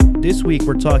This week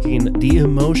we're talking the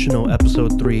emotional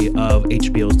episode 3 of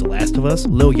HBO's The Last of Us,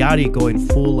 Lil Yachty going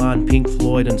full on Pink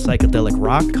Floyd and psychedelic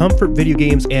rock, comfort video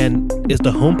games, and is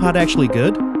the HomePod actually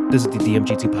good? This is the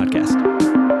DMGT podcast.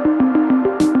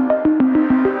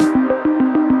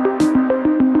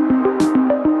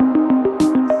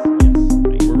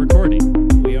 Yes, we're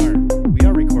recording. We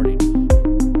are recording.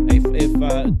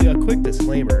 A quick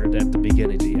disclaimer at the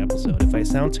beginning of the episode. If I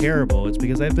sound terrible, it's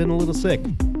because I've been a little sick.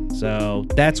 So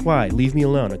that's why. Leave me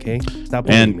alone, okay? Stop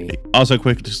bullying me. Also,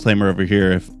 quick disclaimer over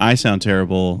here. If I sound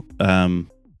terrible,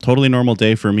 totally normal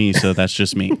day for me, so that's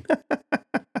just me.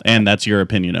 And that's your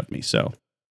opinion of me. So,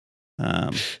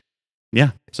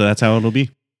 yeah. So that's how it'll be.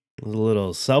 A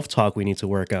little self-talk we need to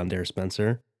work on there,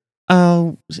 Spencer.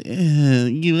 Oh,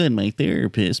 you and my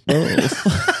therapist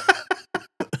both.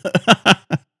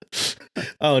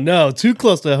 Oh, no. Too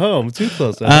close to home.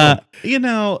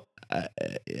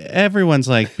 Everyone's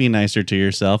like, be nicer to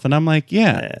yourself. And I'm like,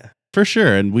 yeah, for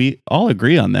sure. And we all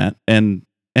agree on that. And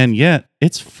yet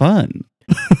it's fun.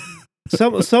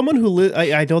 Someone who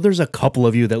I know there's a couple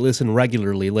of you that listen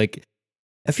regularly. Like,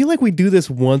 I feel like we do this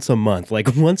once a month.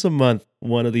 Like once a month,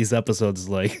 one of these episodes is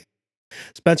like,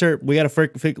 Spencer, we got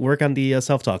to work on the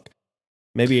self-talk.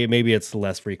 Maybe it's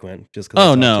less frequent. Just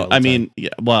oh no, I mean, yeah,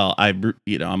 well, I'm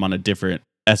on a different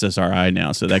SSRI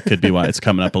now, so that could be why it's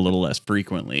coming up a little less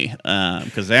frequently.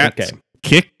 Because that's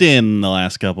kicked in the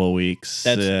last couple of weeks.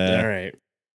 That's all right.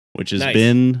 Which has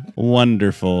been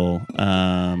wonderful.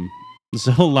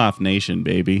 Zoloft Nation,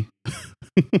 baby.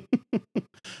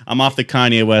 I'm off the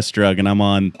Kanye West drug and I'm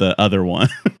on the other one.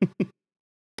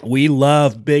 We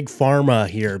love big pharma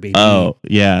here, baby. Oh,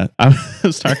 yeah. I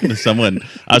was talking to someone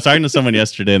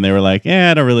yesterday and they were like,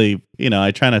 yeah, I don't really, I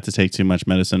try not to take too much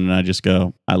medicine. And I just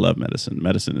go, I love medicine.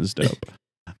 Medicine is dope.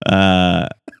 And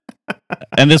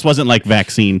this wasn't like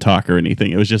vaccine talk or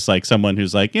anything. It was just like someone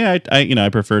who's like, yeah, I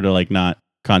prefer to like not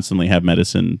constantly have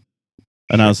medicine.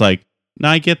 And I was like, no,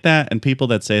 I get that. And people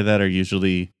that say that are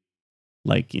usually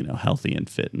like, healthy and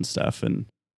fit and stuff. And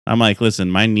I'm like,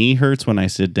 listen, my knee hurts when I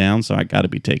sit down, so I got to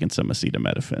be taking some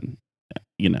acetaminophen.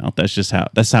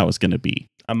 That's how it's going to be.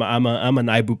 I'm an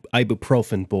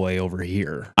ibuprofen boy over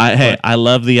here. I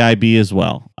love the IB as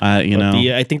well. I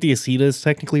think the Aceta is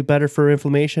technically better for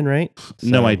inflammation, right? So,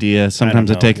 no idea.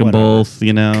 Sometimes I take them both.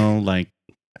 Like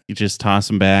you just toss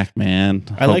them back, man.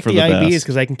 I like the IBs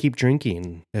because I can keep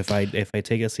drinking. If I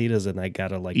take Acetas, and I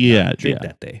gotta drink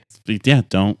that day. Yeah,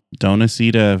 don't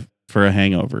Aceta for a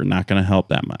hangover. Not going to help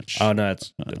that much. Oh no,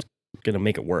 it's going to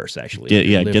make it worse. Actually,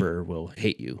 your liver will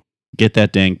hate you. Get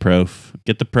that dang prof.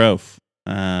 Get the prof.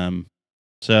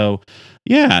 So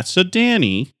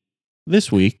Danny,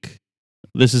 this week,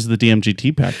 this is the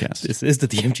DMGT podcast. This is the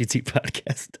DMGT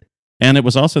podcast. And it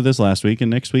was also this last week,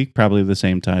 and next week, probably the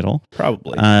same title.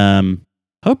 Probably.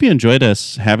 Hope you enjoyed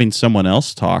us having someone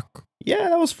else talk. Yeah,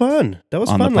 that was fun. That was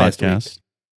on fun the last podcast. week.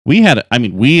 We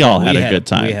all had a good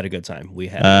time. We had a good time.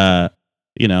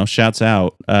 Shouts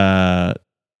out,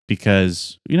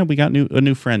 because, we got a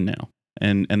new friend now.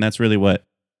 And that's really what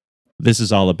this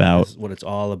is all about. This is what it's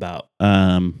all about.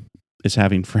 Is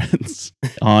having friends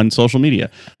on social media.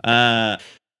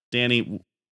 Danny,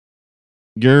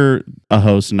 you're a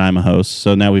host and I'm a host.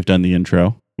 So now we've done the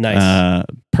intro. Nice.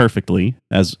 Perfectly,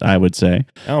 as I would say.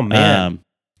 Oh, man.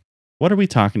 What are we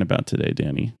talking about today,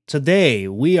 Danny? Today,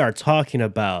 we are talking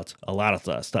about a lot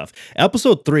of stuff.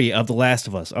 Episode 3 of The Last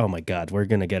of Us. Oh, my God. We're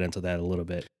going to get into that a little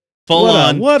bit.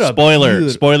 Spoiler warning.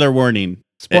 Spoiler warning.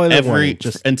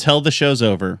 Until the show's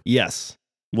over. Yes.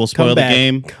 We'll spoil the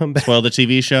game, spoil the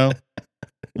TV show.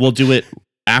 We'll do it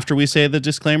after we say the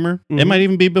disclaimer. Mm-hmm. It might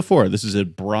even be before. This is a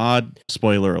broad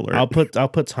spoiler alert. I'll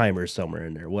put timers somewhere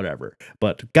in there, whatever.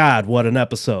 But God, what an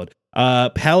episod.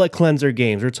 Palette cleanser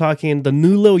games. We're talking the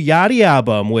new Lil Yachty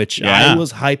album, which I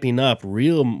was hyping up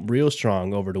real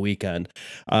strong over the weekend.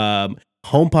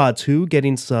 HomePod 2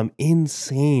 getting some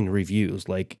insane reviews,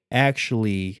 like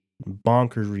actually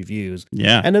bonkers reviews.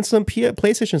 Yeah. And then some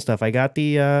PlayStation stuff. I got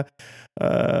the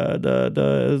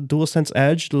DualSense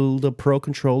Edge, the Pro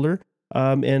controller,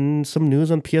 and some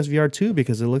news on PSVR 2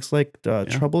 because it looks like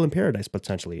Trouble in Paradise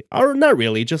potentially. Or not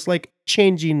really, just like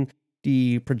changing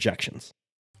the projections.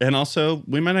 And also,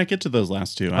 we might not get to those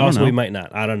last two. I don't know. We might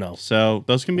not. I don't know. So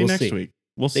those can be next week.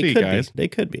 We'll see, guys. They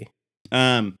could be.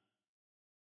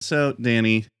 So,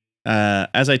 Danny,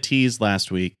 as I teased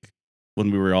last week when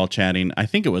we were all chatting, I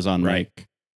think it was on Rike,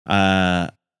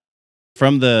 from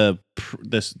the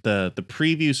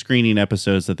preview screening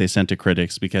episodes that they sent to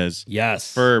critics, because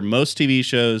for most TV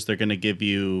shows, they're going to give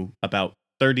you about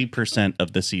 30%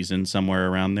 of the season, somewhere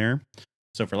around there.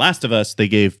 So for Last of Us, they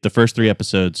gave the first 3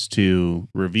 episodes to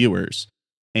reviewers.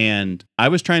 And I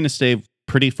was trying to stay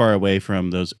pretty far away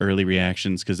from those early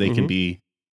reactions because they can be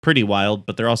pretty wild,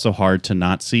 but they're also hard to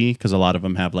not see because a lot of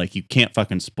them have like, you can't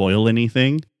fucking spoil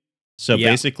anything. So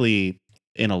basically,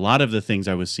 in a lot of the things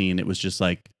I was seeing, it was just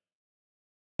like,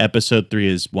 episode 3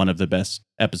 is one of the best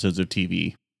episodes of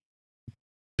TV,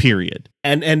 period.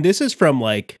 And this is from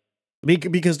like,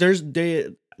 because there's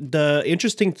the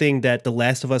interesting thing that The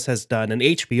Last of Us has done, and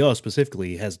HBO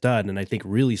specifically has done, and I think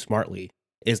really smartly,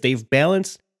 is they've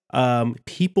balanced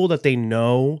people that they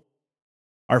know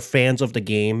are fans of the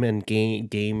game and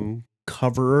game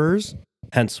coverers,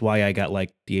 hence why I got like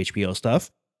the HBO stuff,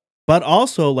 but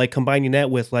also like combining that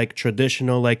with like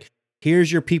traditional, like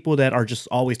here's your people that are just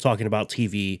always talking about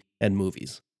TV and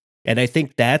movies. And I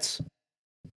think that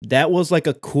was like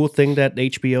a cool thing that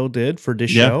HBO did for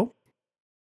this show.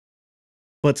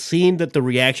 But seeing that the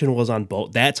reaction was on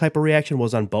both, that type of reaction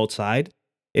was on both sides,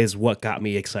 is what got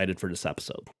me excited for this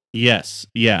episode. Yes.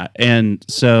 Yeah. And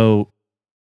so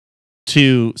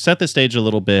to set the stage a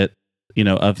little bit,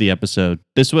 of the episode,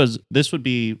 this would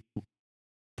be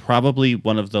probably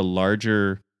one of the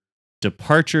larger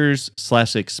departures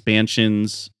 /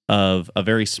 expansions of a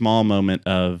very small moment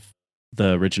of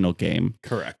the original game.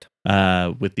 Correct.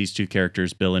 With these two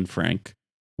characters, Bill and Frank,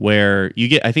 where you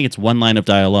get, I think it's one line of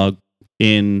dialogue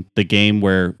in the game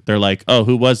where they're like, "Oh,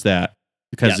 who was that?"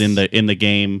 Because in the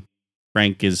game,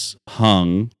 Frank is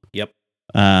hung. Yep.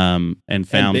 And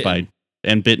found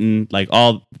and bitten, like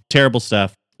all terrible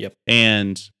stuff. Yep.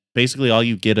 And basically, all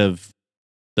you get of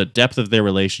the depth of their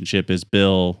relationship is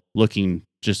Bill looking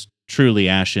just truly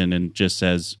ashen and just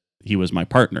says he was my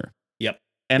partner. Yep.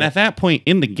 And at that point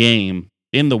in the game,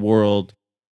 in the world,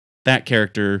 that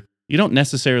character, you don't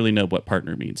necessarily know what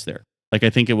partner means there. Like,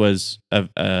 I think it was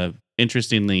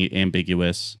interestingly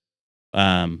ambiguous.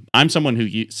 I'm someone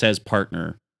who says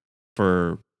partner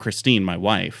for Christine, my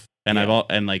wife,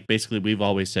 and basically we've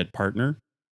always said partner.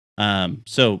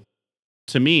 So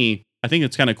to me, I think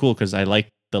it's kind of cool because I like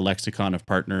the lexicon of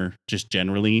partner just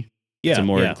generally. It's a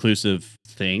more inclusive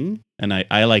thing, and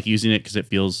I like using it because it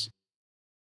feels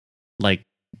like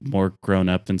more grown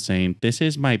up than saying this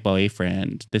is my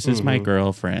boyfriend, this is my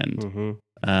girlfriend.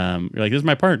 You're like, this is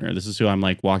my partner, this is who I'm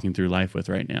like walking through life with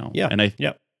right now.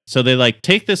 So they like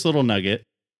take this little nugget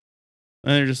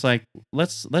and they're just like,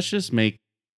 let's just make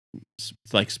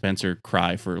like Spencer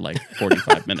cry for like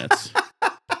 45 minutes.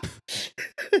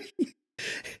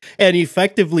 And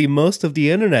effectively most of the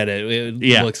internet, it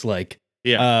looks like.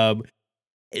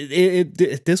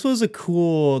 This was a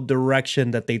cool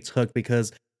direction that they took,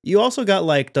 because you also got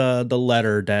like the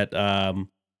letter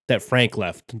that Frank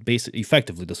left, basically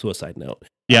effectively the suicide note.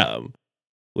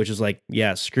 Which is like,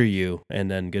 yeah, screw you, and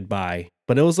then goodbye.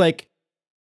 But it was like,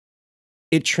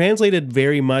 it translated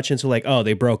very much into like, oh,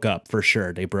 they broke up for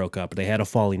sure. They broke up. They had a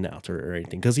falling out or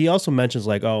anything. Because he also mentions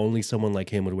like, oh, only someone like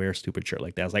him would wear a stupid shirt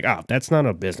like that. I was like, oh, that's not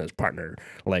a business partner.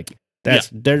 Like,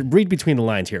 read between the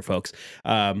lines here, folks.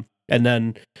 And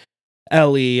then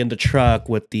Ellie in the truck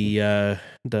with the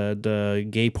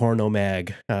gay porno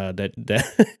mag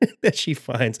that she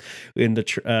finds in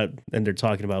the and they're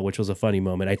talking about, which was a funny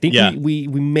moment. I think we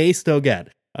may still get.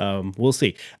 We'll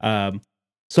see.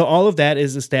 So all of that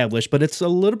is established, but it's a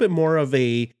little bit more of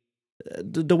the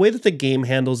way that the game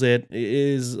handles it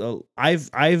is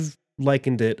I've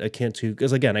likened it akin to,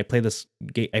 because again, I've played this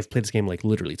game like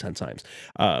literally 10 times.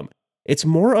 It's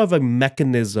more of a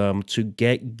mechanism to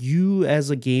get you as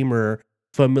a gamer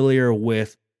familiar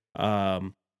with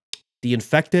the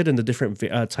infected and the different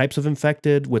types of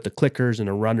infected, with the clickers and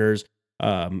the runners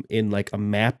in like a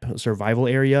map survival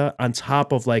area, on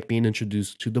top of like being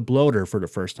introduced to the bloater for the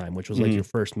first time, which was like your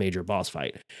first major boss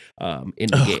fight in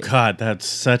the game. Oh God, that's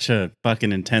such a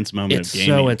fucking intense moment of gaming.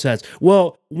 It's so intense.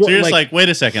 Well, so you're just like, wait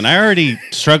a second, I already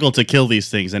struggled to kill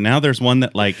these things, and now there's one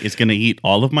that like is going to eat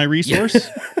all of my resource.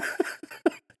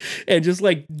 And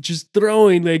just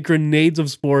throwing like grenades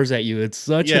of spores at you. It's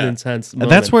such an intense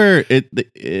moment. That's where it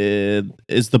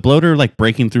is the bloater like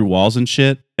breaking through walls and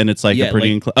shit, and it's like a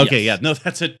pretty no,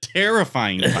 that's a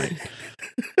terrifying fight.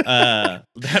 That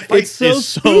fight is so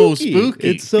spooky.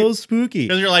 It's so spooky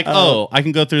because you're like, oh, I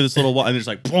can go through this little wall, and there's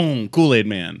like boom, Kool-Aid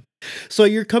Man. So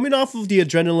you're coming off of the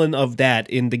adrenaline of that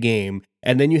in the game,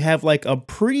 and then you have like a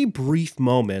pretty brief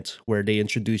moment where they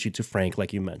introduce you to Frank,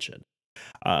 like you mentioned.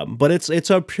 But it's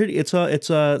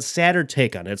a sadder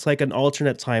take on it. It's like an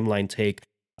alternate timeline take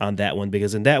on that one,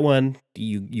 because in that one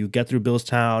you get through Bill's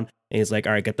town and he's like,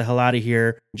 all right, get the hell out of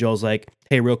here. Joel's like,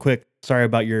 hey, real quick, sorry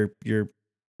about your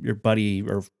buddy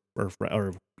or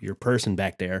your person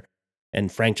back there,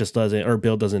 and Frank just doesn't, or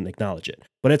Bill doesn't acknowledge it.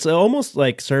 But it's almost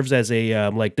like serves as a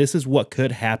like, this is what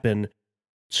could happen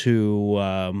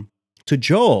to to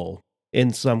Joel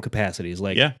in some capacities,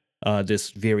 like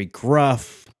this very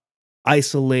gruff,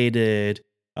 isolated,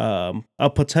 a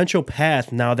potential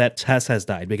path now that Tess has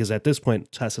died, because at this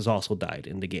point Tess has also died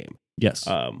in the game. Yes.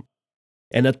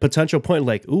 And a potential point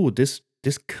like, ooh, this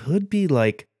could be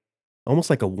like almost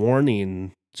like a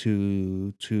warning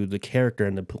to the character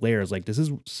and the players, like this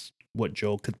is what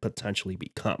Joel could potentially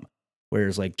become.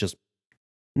 Whereas like just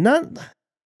not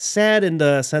sad in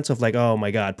the sense of like, oh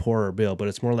my god, poor Bill, but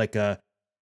it's more like a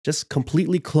just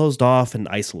completely closed off and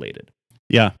isolated.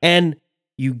 Yeah. And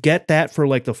you get that for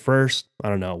like the first, I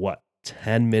don't know, what,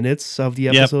 10 minutes of the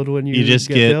episode when you just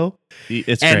get Bill.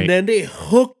 It's and great. Then they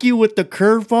hook you with the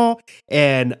curveball,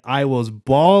 and I was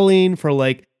bawling for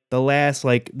like the last,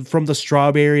 like from the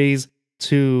strawberries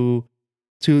to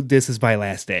this is my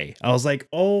last day. I was like,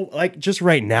 oh, like just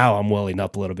right now I'm welling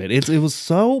up a little bit. It was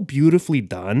so beautifully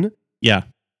done. Yeah.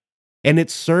 And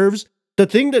it serves the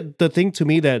thing to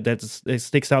me that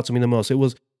sticks out to me the most. It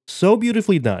was so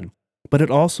beautifully done, but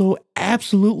it also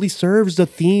absolutely serves the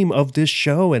theme of this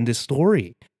show and this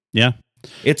story. Yeah.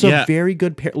 It's a very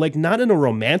good pair, like not in a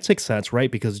romantic sense,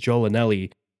 right? Because Joel and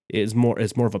Ellie is more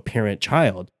of a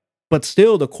parent-child, but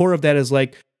still the core of that is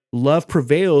like love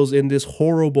prevails in this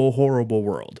horrible, horrible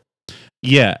world.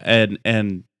 Yeah,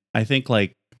 and I think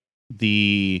like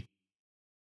the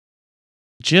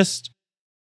just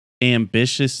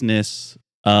ambitiousness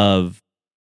of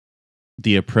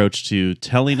the approach to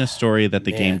telling a story that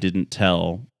the game didn't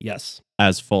tell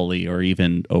as fully or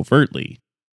even overtly,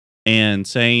 and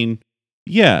saying,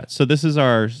 yeah, so this is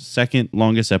our second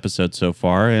longest episode so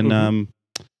far, and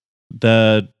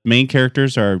the main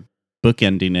characters are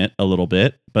bookending it a little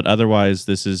bit, but otherwise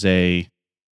this is a,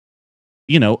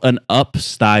 you know, an up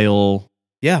style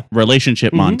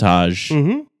relationship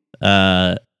montage.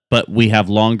 But we have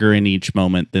longer in each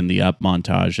moment than the up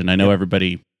montage, and I know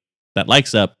everybody that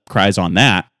likes up cries on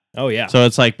that. Oh yeah. So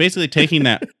it's like basically taking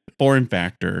that form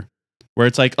factor where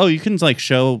it's like, oh, you can like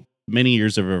show many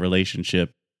years of a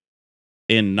relationship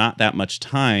in not that much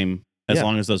time, as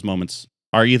long as those moments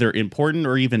are either important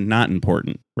or even not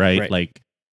important, right? Like,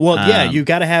 well, you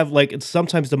got to have like, it's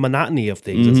sometimes the monotony of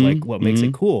things is like what makes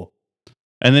it cool.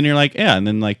 And then you're like, yeah, and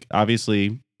then like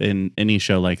obviously in any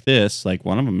show like this, like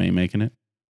one of them may making it,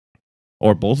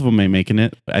 or both of them may making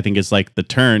it. I think it's like the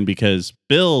turn, because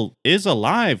Bill is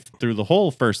alive through the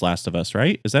whole first Last of Us,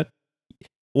 right? Is that?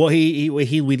 Well, we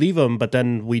leave him, but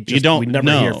then we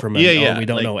never hear from him. Yeah. We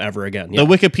don't like, know ever again. The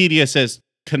Wikipedia says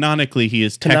canonically he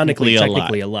is technically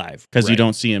alive because you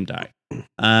don't see him die.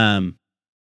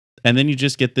 And then you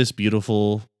just get this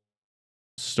beautiful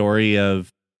story of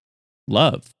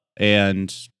love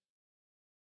and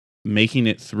making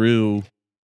it through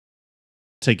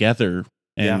together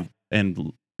and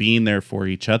being there for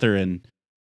each other and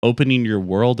opening your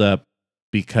world up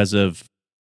because of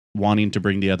wanting to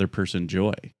bring the other person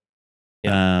joy.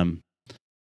 And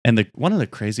one of the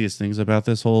craziest things about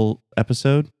this whole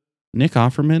episode, Nick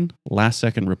Offerman, last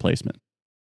second replacement.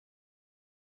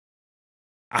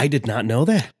 I did not know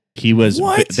that. He was.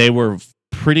 What? They were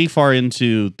pretty far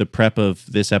into the prep of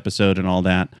this episode and all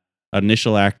that.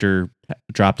 Initial actor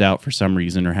dropped out for some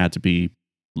reason or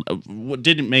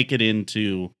didn't make it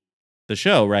into the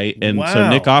show, right? And so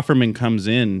Nick Offerman comes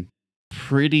in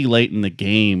pretty late in the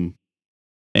game,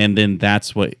 and then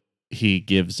that's what he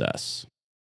gives us.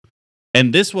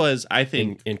 And this was, I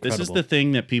think, this is the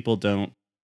thing that people don't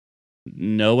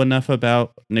know enough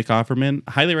about Nick Offerman.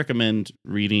 Highly recommend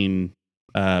reading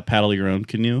Paddle Your Own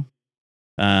Canoe,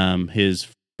 his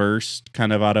first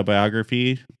kind of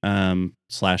autobiography /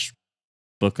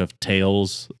 book of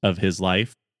tales of his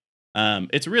life.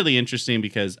 It's really interesting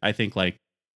because I think, like,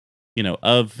 you know,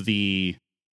 of the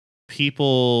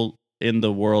people in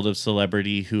the world of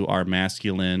celebrity who are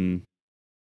masculine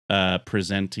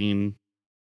presenting,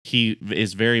 he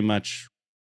is very much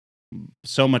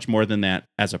so much more than that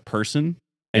as a person.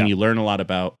 And you learn a lot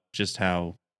about just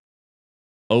how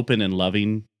open and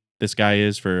loving this guy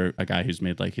is for a guy who's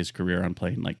made like his career on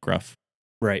playing like gruff.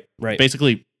 Right.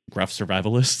 Basically gruff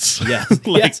survivalists.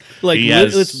 Yes. Like he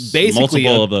has basically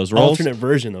multiple of those roles. Alternate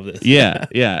version of this.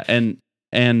 Yeah. And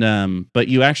but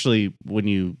you actually, when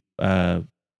you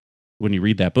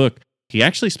read that book, he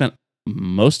actually spent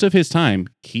most of his time,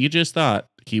 he just thought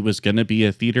he was going to be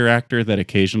a theater actor that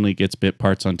occasionally gets bit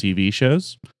parts on TV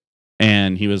shows.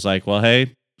 And he was like, well,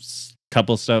 hey,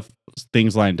 couple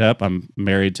things lined up. I'm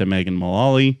married to Megan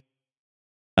Mullally.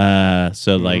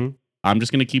 So like, I'm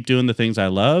just going to keep doing the things I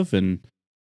love. And,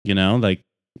 you know, like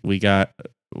we got,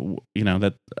 you know,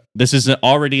 that this is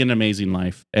already an amazing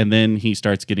life. And then he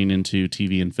starts getting into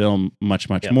TV and film much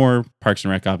more. Parks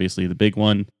and Rec, obviously the big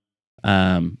one.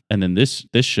 And then this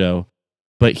show,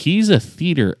 but he's a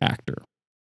theater actor.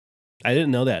 I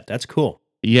didn't know that. That's cool.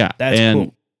 Yeah, That's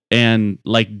cool. And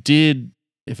like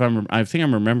I think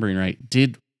I'm remembering right,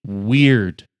 did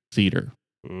weird theater.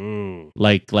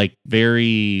 Like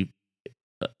very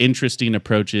interesting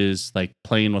approaches, like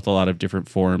playing with a lot of different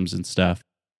forms and stuff.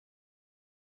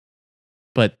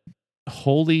 But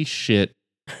holy shit,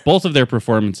 both of their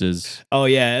performances Oh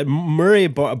yeah, Murray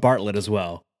Bartlett as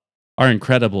well are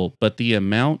incredible, but the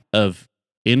amount of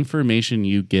information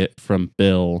you get from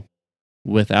Bill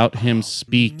without him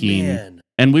speaking. Man.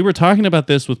 And we were talking about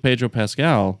this with Pedro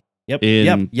Pascal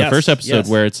in the first episode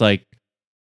where it's like,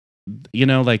 you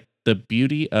know, like the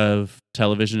beauty of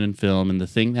television and film and the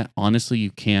thing that honestly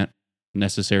you can't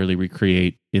necessarily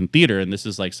recreate in theater. And this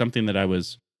is like something that I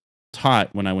was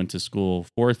taught when I went to school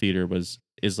for theater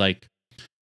is like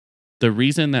the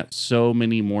reason that so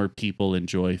many more people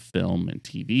enjoy film and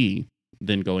TV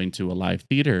than going to a live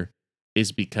theater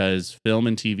is because film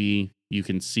and TV, you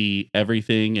can see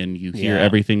everything and you hear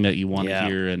everything that you want to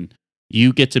hear, and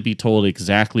you get to be told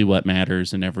exactly what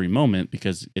matters in every moment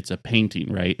because it's a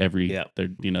painting, right?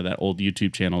 You know, that old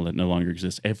YouTube channel that no longer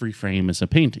exists. Every frame is a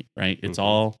painting, right? It's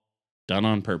all done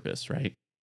on purpose, right?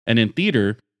 And in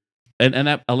theater, and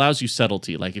that allows you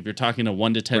subtlety. Like if you're talking a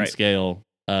 1 to 10 scale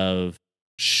of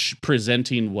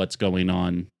presenting what's going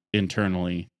on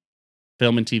internally,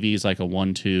 film and TV is like a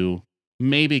 1, 2,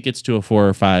 maybe it gets to a 4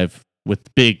 or 5 with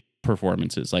big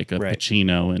performances like a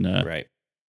Pacino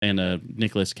and a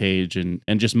Nicolas Cage and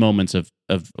just moments of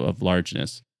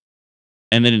largeness.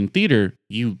 And then in theater,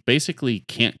 you basically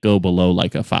can't go below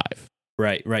like a 5.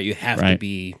 Right. You have to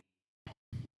be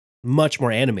much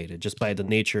more animated just by the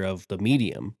nature of the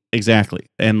medium. Exactly.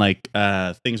 And like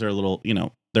things are a little, you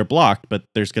know, they're blocked, but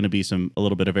there's going to be a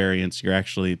little bit of variance.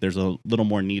 There's a little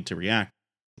more need to react.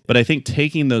 But I think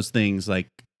taking those things like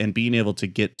and being able to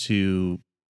get to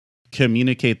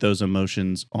communicate those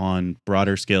emotions on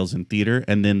broader scales in theater,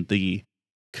 and then the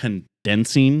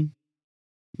condensing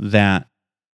that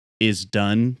is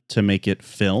done to make it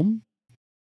film.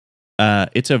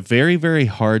 It's a very, very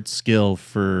hard skill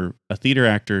for a theater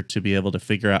actor to be able to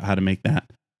figure out how to make that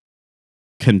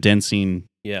condensing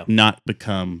not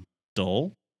become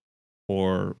dull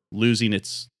or losing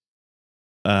its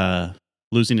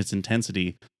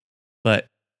intensity. But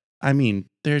I mean,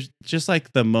 there's just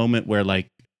like the moment where like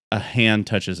a hand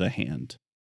touches a hand.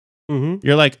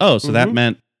 You're like, oh, so that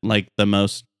meant like the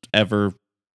most ever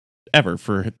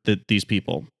for these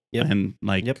people. And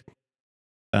like,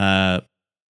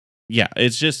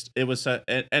 it's just, it was,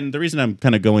 and the reason I'm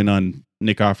kind of going on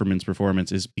Nick Offerman's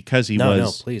performance is because he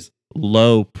was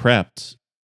low prepped,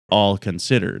 all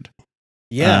considered.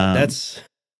 That's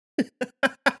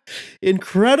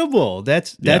incredible.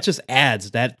 That just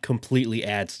that completely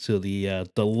adds to the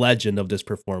legend of this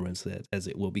performance as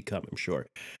it will become, I'm sure.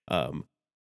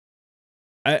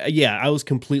 I was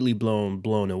completely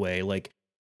blown away. Like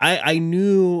I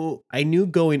knew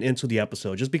going into the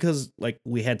episode just because like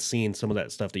we had seen some of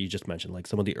that stuff that you just mentioned, like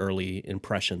some of the early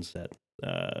impressions that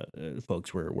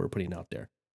folks were putting out there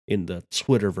in the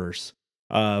Twitterverse.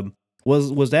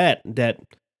 Was that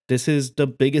this is the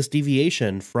biggest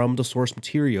deviation from the source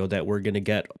material that we're going to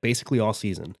get basically all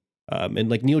season. And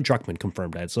like Neil Druckmann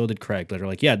confirmed that. So did Craig. That are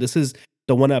like, yeah, this is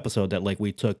the one episode that like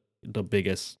we took the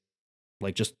biggest,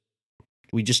 like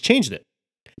we just changed it.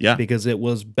 Yeah. Because it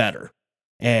was better.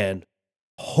 And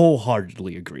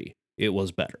wholeheartedly agree. It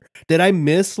was better. Did I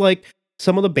miss like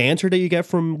some of the banter that you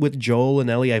get with Joel and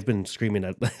Ellie? I've been screaming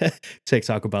at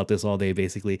TikTok about this all day,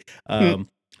 basically.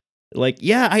 Like,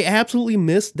 yeah, I absolutely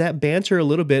missed that banter a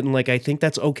little bit. And like, I think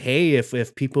that's okay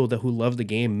if people who love the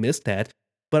game missed that.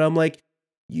 But I'm like,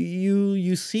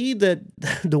 you see that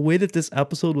the way that this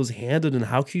episode was handled, and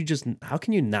how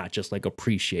can you not just like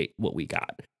appreciate what we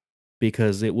got?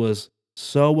 Because it was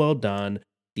so well done.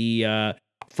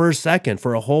 For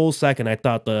a whole second, I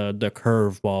thought the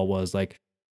curveball was like,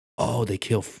 oh, they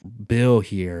kill Bill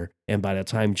here. And by the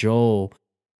time Joel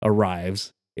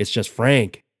arrives, it's just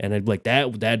Frank. And I'd be like,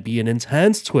 that'd be an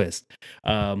intense twist.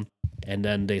 And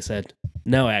then they said,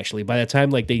 no, actually, by the time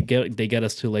like they get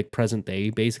us to like present day,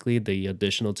 basically the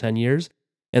additional 10 years,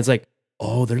 and it's like,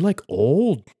 oh, they're like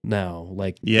old now,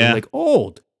 like they're like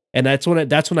old, and that's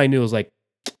when I knew it was like,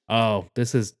 oh,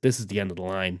 this is the end of the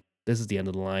line. This is the end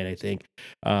of the line, I think.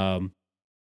 And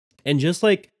just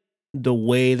like the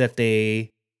way that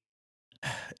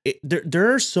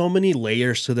there are so many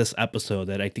layers to this episode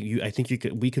that I think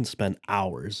we can spend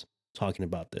hours talking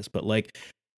about this, but like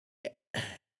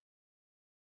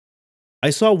I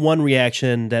saw one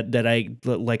reaction that I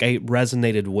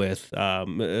resonated with,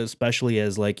 especially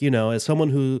as like, you know, as someone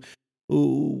who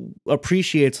who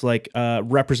appreciates like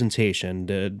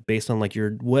representation based on like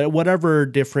your whatever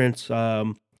different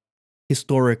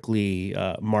historically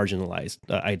marginalized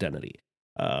identity.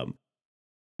 Um,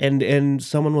 and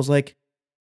someone was like,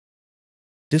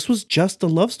 this was just a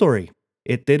love story.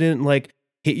 It didn't like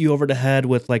hit you over the head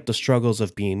with like the struggles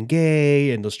of being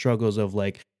gay and the struggles of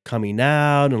like coming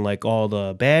out and like all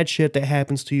the bad shit that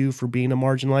happens to you for being a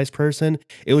marginalized person.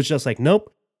 It was just like,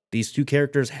 nope, these two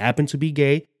characters happen to be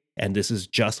gay and this is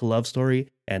just a love story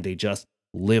and they just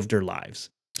live their lives.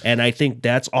 And I think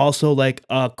that's also like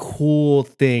a cool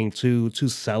thing to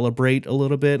celebrate a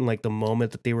little bit and like the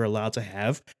moment that they were allowed to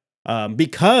have.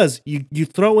 Because you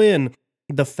throw in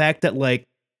the fact that like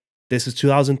this is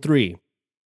 2003.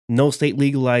 No state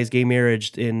legalized gay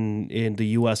marriage in the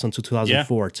US until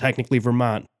 2004. Technically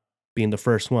Vermont being the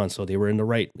first one, so they were in the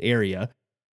right area.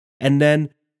 And then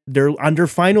they're on their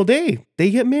final day, they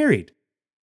get married.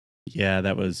 Yeah,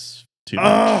 that was too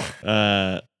much.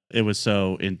 It was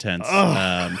so intense.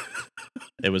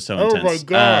 It was so intense. Oh my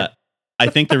God. I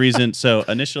think the reason, so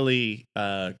initially,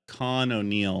 Con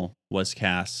O'Neill was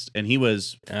cast, and he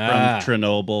was from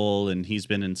Chernobyl, and he's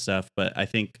been in stuff, but I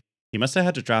think he must have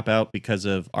had to drop out because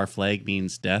of Our Flag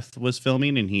Means Death was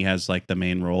filming, and he has like the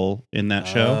main role in that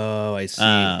show. Oh, I see.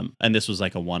 And this was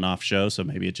like a one-off show, so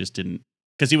maybe it just didn't,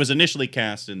 because he was initially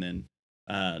cast and then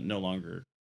no longer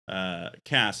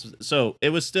cast. So it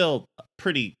was still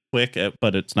pretty quick,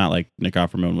 but it's not like Nick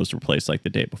Offerman was replaced like the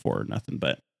day before or nothing.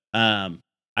 But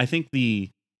I think the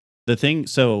thing,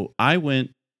 so I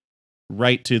went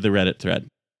right to the Reddit thread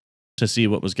to see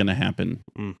what was going to happen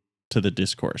to the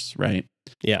discourse, right?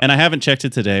 Yeah. And I haven't checked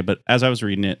it today, but as I was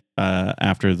reading it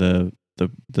after the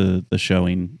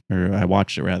showing, or I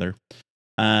watched it rather,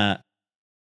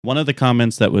 one of the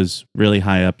comments that was really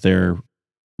high up there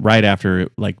right after,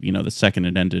 like, you know, the second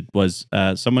it ended was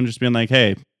someone just being like,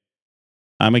 hey,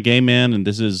 I'm a gay man, and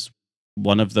this is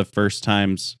one of the first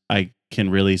times I can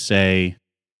really say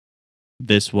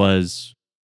this was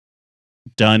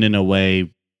done in a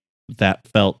way that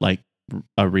felt like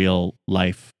a real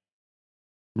life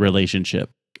relationship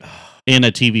in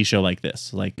a TV show like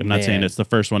this. Like, I'm not saying it's the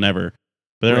first one ever,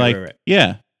 but they're right.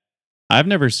 Yeah, I've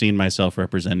never seen myself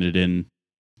represented in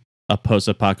a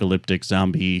post-apocalyptic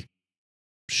zombie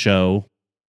show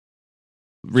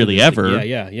really ever.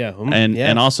 Yeah.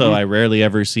 And also I rarely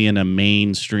ever see in a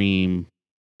mainstream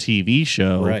TV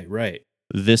show right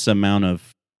this amount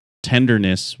of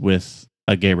tenderness with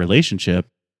a gay relationship.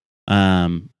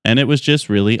 And it was just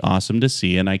really awesome to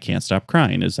see, and I can't stop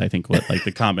crying is I think what like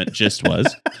the comment just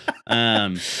was.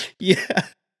 Yeah.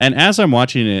 And as I'm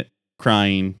watching it,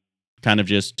 crying, kind of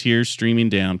just tears streaming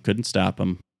down, couldn't stop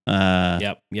them.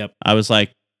 Yep. I was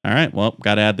like, all right, well,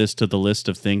 got to add this to the list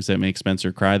of things that make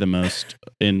Spencer cry the most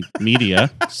in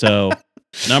media. So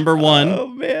number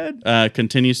one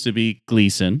continues to be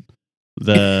Gleason,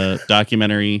 the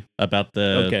documentary about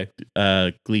the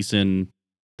Gleason,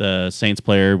 the Saints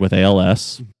player with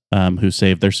ALS, who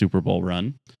saved their Super Bowl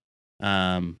run.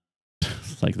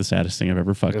 Like the saddest thing I've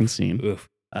ever fucking seen.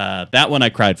 That one I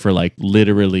cried for, like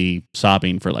literally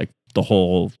sobbing for like the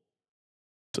whole,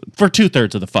 for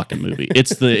 2/3 of the fucking movie.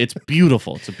 It's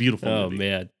beautiful. It's a beautiful movie.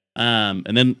 Man.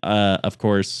 And then of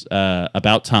course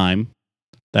About Time.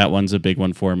 That one's a big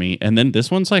one for me. And then this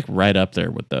one's like right up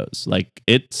there with those. Like,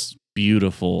 it's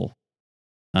beautiful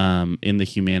in the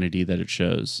humanity that it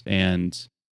shows. And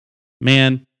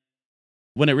man,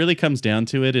 when it really comes down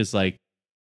to it, is like,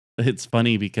 it's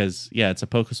funny because it's a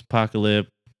post-apocalypse.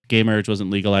 Gay marriage wasn't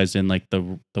legalized in like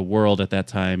the world at that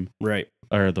time, right?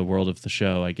 Or the world of the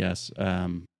show, I guess,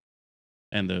 and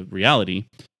the reality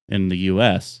in the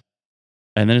U.S.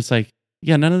 And then it's like,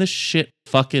 none of this shit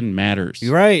fucking matters.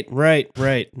 Right.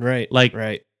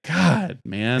 Like, God,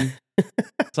 man.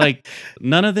 It's like,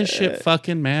 none of this shit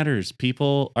fucking matters.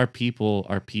 People are people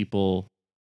are people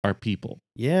are people.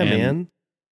 Yeah, and, man.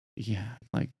 Yeah,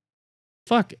 like,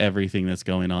 fuck everything that's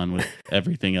going on with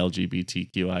everything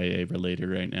LGBTQIA related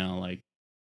right now, like,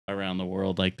 around the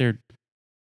world. Like, they're,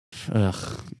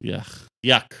 yuck.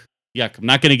 I'm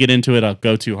not going to get into it. I'll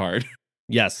go too hard.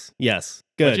 Yes. Good.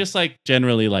 But just like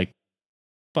generally, like,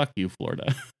 fuck you,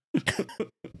 Florida.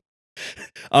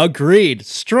 Agreed.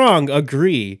 Strong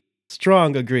agree.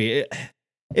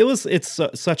 It's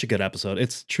such a good episode.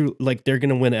 It's true. Like, they're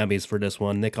gonna win Emmys for this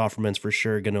one. Nick Offerman's for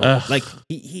sure gonna like.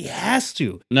 He has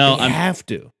to. No, I have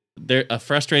to. There, a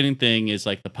frustrating thing is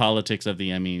like the politics of the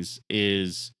Emmys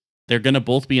is they're gonna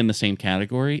both be in the same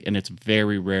category, and it's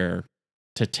very rare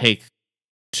to take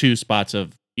two spots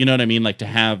of, you know what I mean, like to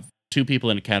have two people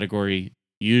in a category.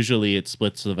 Usually, it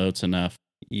splits the votes enough,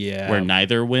 where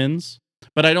neither wins.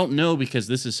 But I don't know, because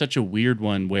this is such a weird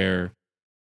one where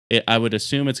I would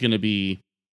assume it's going to be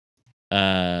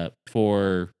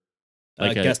for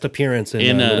like a guest appearance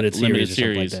in a limited series or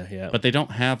something like that. Yeah. But they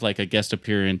don't have like a guest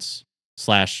appearance /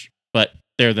 but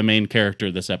they're the main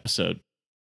character this episode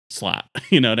slot.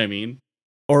 You know what I mean?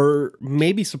 Or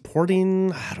maybe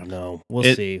supporting. I don't know. We'll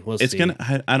see. It's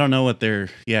gonna. I don't know what they're.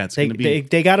 Yeah, it's gonna be.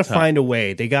 They got to find a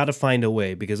way. They got to find a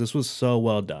way because this was so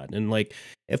well done. And like,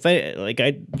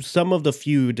 some of the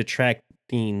few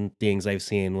detracting things I've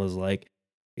seen was like,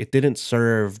 it didn't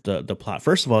serve the plot.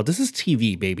 First of all, this is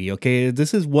TV, baby. Okay,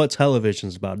 this is what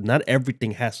television's about. Not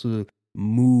everything has to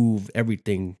move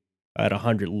everything at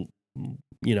 100,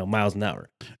 miles an hour.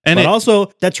 But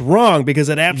also, that's wrong because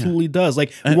it absolutely does.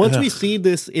 Like, once we see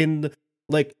this in,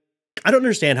 like, I don't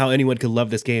understand how anyone could love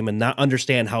this game and not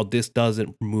understand how this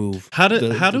doesn't move. How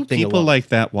do people along. Like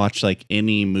that watch like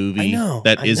any movie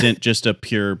that isn't just a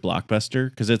pure blockbuster?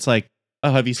 Because it's like,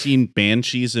 oh, have you seen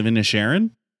Banshees of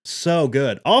Inisherin? So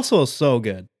good. Also so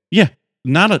good. Yeah.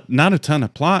 Not a ton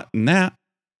of plot in that.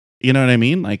 You know what I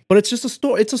mean? Like, but it's just a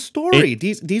story. It's a story.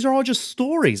 These are all just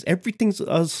stories. Everything's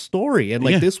a story. And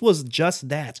like this was just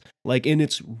that, like in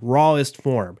its rawest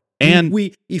form. And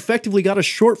we effectively got a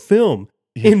short film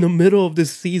in the middle of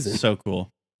this season. So cool.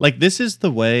 Like, this is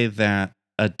the way that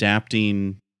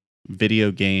adapting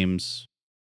video games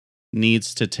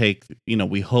needs to take,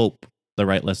 we hope the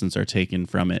right lessons are taken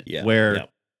from it. Yeah. Where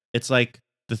it's like,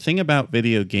 the thing about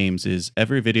video games is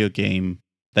every video game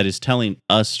that is telling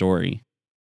a story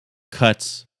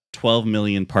cuts 12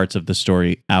 million parts of the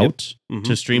story out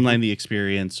to streamline the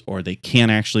experience, or they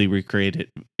can't actually recreate it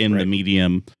in the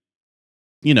medium.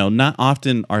 Not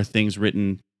often are things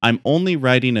written, I'm only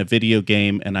writing a video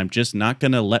game and I'm just not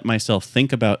going to let myself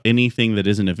think about anything that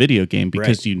isn't a video game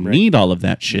because you need all of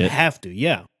that shit. You have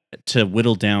to, to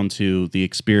whittle down to the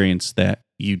experience that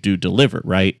you do deliver,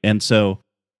 right? And so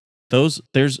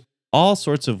there's all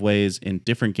sorts of ways in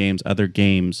different games, other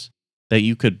games, that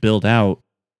you could build out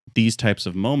these types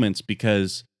of moments,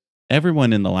 because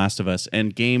everyone in The Last of Us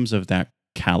and games of that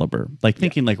caliber, like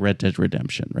thinking like Red Dead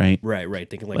Redemption, right? Right.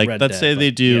 Thinking like Red let's Dead, say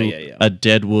they do a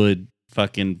Deadwood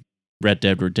fucking Red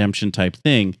Dead Redemption type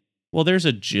thing. Well, there's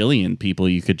a jillion people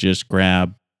you could just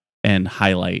grab and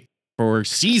highlight for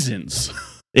seasons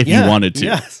if you wanted to.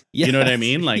 Yes. You know what I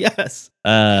mean? Like, yes.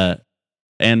 And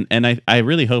I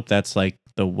really hope that's like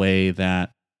the way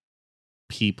that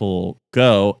people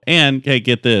go. And hey,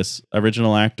 get this,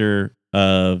 original actor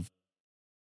of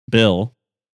Bill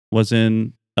was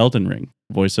in Elden Ring,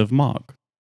 voice of Mog.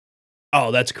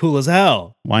 Oh, that's cool as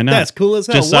hell. Why not? That's cool as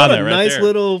hell. Just saw that a right nice there.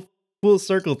 Little full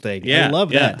circle thing. I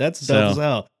love that. That's dope as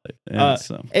hell.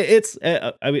 It's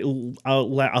I mean,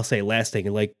 I'll say last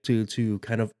thing, like to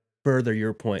kind of further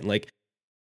your point, like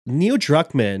Neil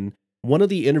Druckmann, one of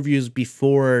the interviews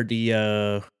before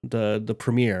the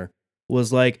premiere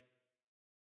was like,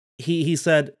 he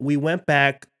said we went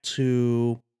back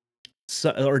to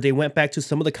they went back to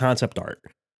some of the concept art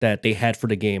that they had for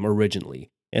the game originally,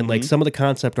 and like some of the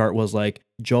concept art was like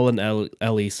Joel and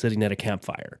Ellie sitting at a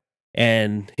campfire,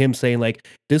 and him saying like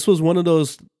this was one of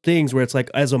those things where it's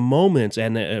like as a moment,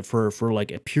 and for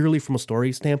like purely from a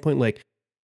story standpoint, like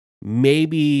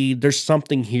maybe there's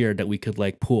something here that we could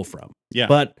like pull from. Yeah,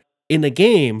 but in the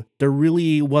game, there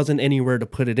really wasn't anywhere to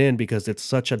put it in because it's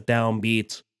such a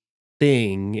downbeat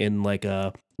thing in like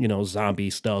a,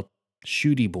 zombie stealth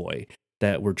shooty boy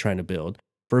that we're trying to build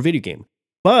for a video game.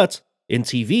 But in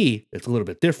TV, it's a little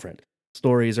bit different.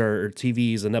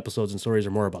 TVs and episodes and stories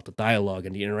are more about the dialogue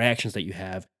and the interactions that you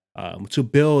have to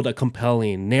build a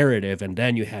compelling narrative. And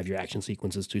then you have your action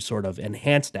sequences to sort of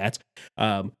enhance that.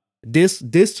 This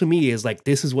to me is like,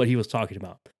 this is what he was talking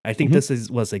about. I think this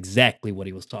was exactly what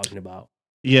he was talking about.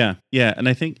 Yeah. And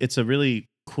I think it's a really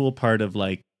cool part of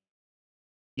like,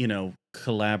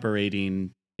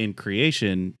 collaborating in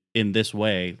creation in this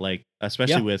way, like,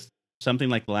 especially with something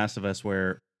like The Last of Us,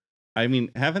 where, I mean,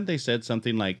 haven't they said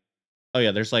something like, oh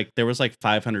yeah, there was like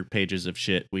 500 pages of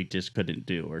shit we just couldn't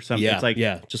do or something. Yeah, it's like,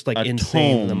 just like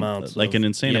insane amounts, like an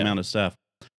insane amount of stuff.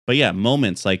 But yeah,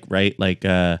 moments, like, right, like,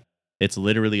 it's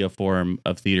literally a form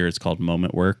of theater. It's called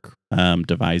moment work,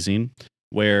 devising,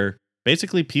 where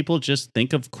basically people just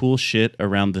think of cool shit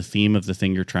around the theme of the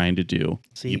thing you're trying to do.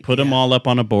 You put them all up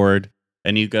on a board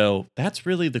and you go, that's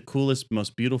really the coolest,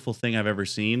 most beautiful thing I've ever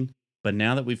seen. But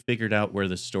now that we've figured out where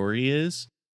the story is,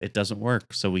 it doesn't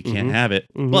work. So we can't have it.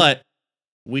 But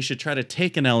we should try to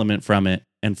take an element from it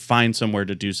and find somewhere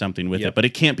to do something with it. But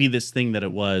it can't be this thing that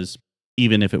it was,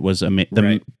 even if it was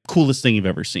the coolest thing you've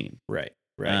ever seen. Right.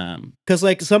 Because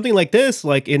like something like this,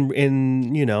 like in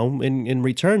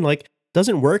return, like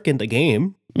doesn't work in the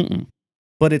game,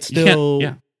 but it's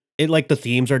still it like the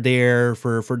themes are there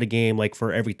for the game, like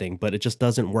for everything, but it just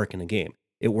doesn't work in the game.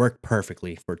 It worked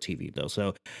perfectly for TV though.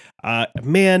 So,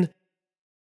 man,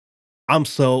 I'm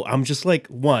just like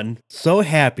so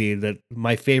happy that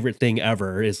my favorite thing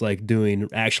ever is like doing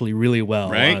actually really well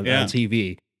Right? on Yeah.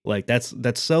 TV. Like that's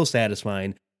so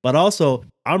satisfying. But also,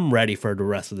 I'm ready for the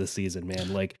rest of the season,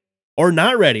 man. Like, or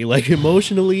not ready, like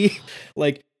emotionally,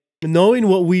 like knowing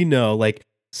what we know, like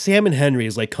Sam and Henry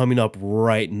is like coming up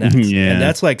right next. Yeah. And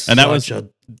that's like And that such was- a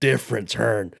different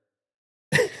turn.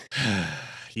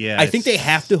 Yeah. I think they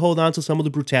have to hold on to some of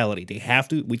the brutality. They have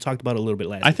to. We talked about it a little bit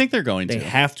last I week. think they're going They to.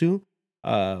 have to.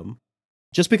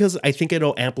 Just because I think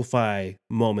it'll amplify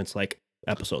moments like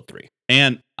episode 3.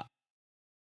 And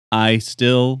I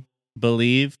still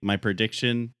believe my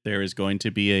prediction there is going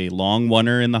to be a long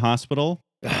oneer in the hospital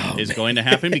is going to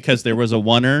happen because there was a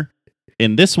oneer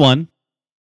in this one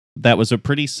that was a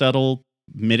pretty subtle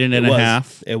minute and a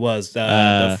half. It was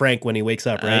the Frank when he wakes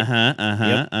up, right?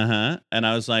 And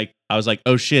I was like,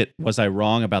 oh shit, was I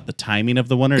wrong about the timing of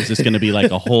the oneer? Is this going to be like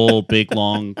a whole big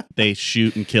long they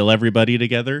shoot and kill everybody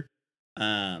together?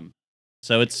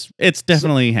 So it's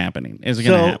definitely happening. It's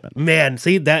going to happen. Man,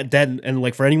 see that and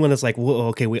like for anyone that's like, well,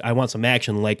 okay, I want some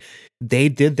action. Like they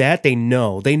did that. They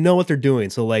know what they're doing.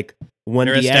 So like when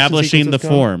they're the establishing the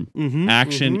form, mm-hmm,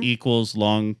 action equals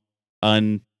long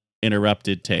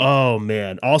uninterrupted take. Oh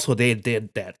man! Also, they did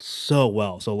that so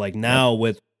well. So like now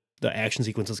with the action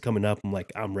sequences coming up, I'm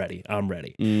like, I'm ready.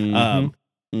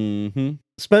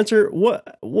 Spencer,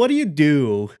 what do you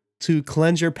do to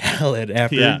cleanse your palate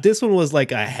after this one was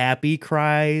like a happy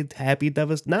cry,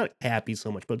 not happy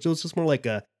so much, but it was just more like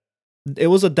it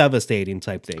was a devastating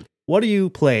type thing. What do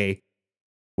you play?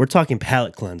 We're talking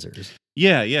palate cleansers.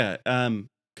 Yeah.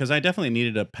 Because I definitely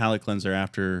needed a palate cleanser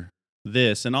after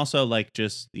this, and also like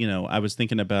just I was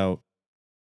thinking about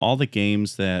all the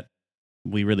games that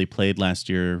we really played last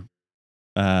year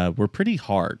were pretty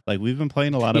hard. Like we've been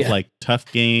playing a lot of like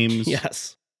tough games,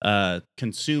 yes,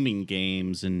 consuming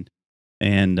games, and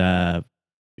I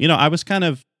was kind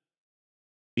of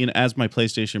as my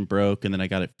PlayStation broke and then I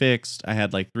got it fixed, I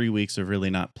had like 3 weeks of really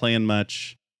not playing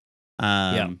much,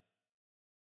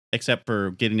 except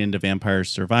for getting into Vampire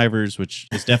Survivors, which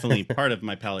is definitely part of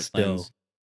my palate cleanse.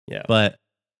 Yeah, but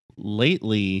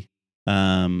lately,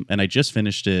 and I just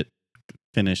finished it.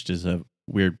 Finished is a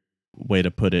weird way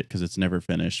to put it because it's never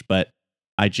finished. But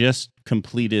I just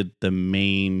completed the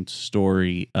main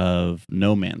story of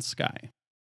No Man's Sky.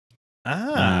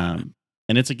 And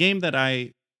it's a game that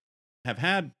I have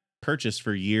had purchased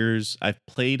for years. I've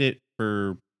played it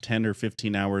for 10 or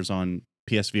 15 hours on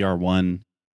PSVR 1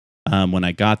 when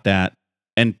I got that.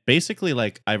 And basically,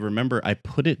 like, I remember I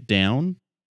put it down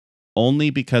only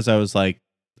because I was like,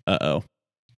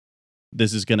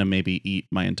 this is going to maybe eat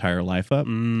my entire life up.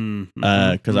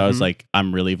 Because I was like,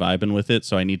 I'm really vibing with it,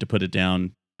 so I need to put it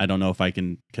down. I don't know if I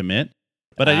can commit.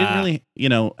 But I didn't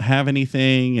really, have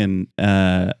anything. And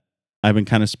I've been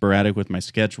kind of sporadic with my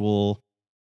schedule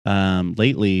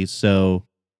lately. So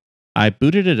I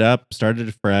booted it up, started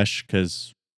it fresh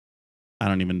because I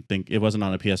don't even think it wasn't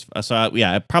on a PS. So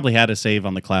I probably had a save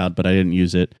on the cloud, but I didn't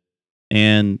use it.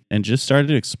 And just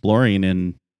started exploring,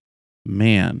 and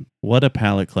man, what a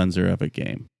palate cleanser of a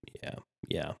game.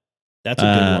 Yeah. That's a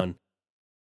good one.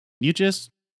 You just,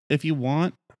 if you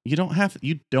want, you don't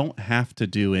have to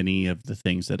do any of the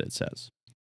things that it says.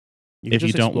 If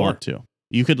you don't want to.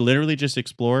 You could literally just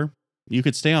explore. You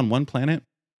could stay on one planet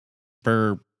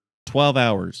for 12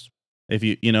 hours if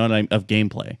of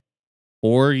gameplay.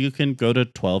 Or you can go to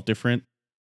 12 different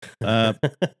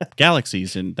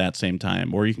galaxies in that same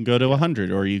time, or you can go to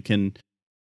 100, or you can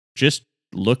just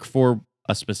look for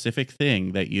a specific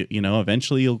thing that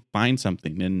eventually you'll find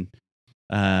something.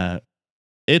 And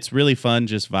it's really fun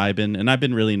just vibing. And I've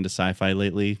been really into sci-fi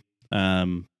lately.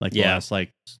 The last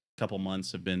couple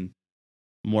months have been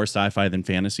more sci-fi than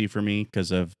fantasy for me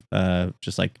because of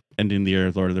just like Ending the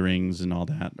Earth, Lord of the Rings, and all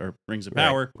that, or Rings of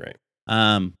Power. Right.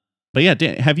 But yeah,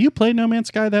 Dan, have you played No Man's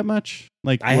Sky that much?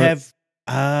 Like I have.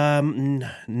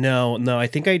 No. I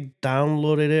think I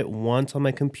downloaded it once on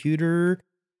my computer,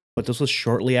 but this was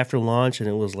shortly after launch, and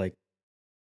it was like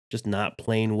just not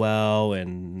playing well,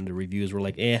 and the reviews were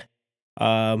like, eh.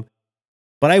 But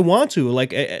I want to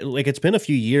like it's been a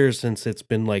few years since it's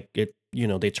been like it.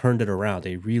 They turned it around.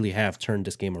 They really have turned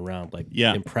this game around, like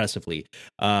impressively.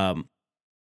 I'm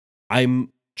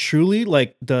truly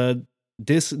like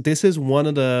This is one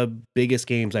of the biggest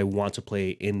games I want to play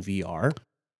in VR.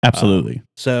 Absolutely.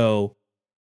 So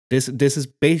this is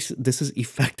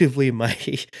effectively my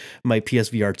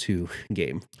PSVR 2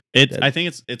 game. I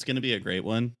think it's going to be a great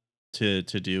one to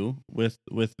do with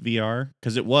VR,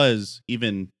 because it was,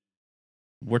 even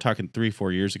we're talking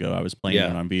 3-4 years ago. I was playing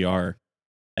it on VR,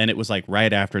 and it was like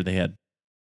right after they had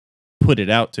put it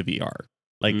out to VR.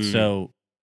 Like, so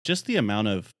just the amount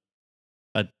of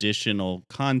additional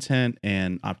content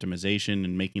and optimization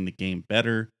and making the game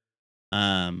better.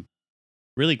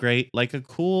 Really great. Like a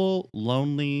cool,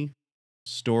 lonely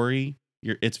story.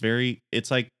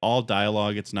 It's like all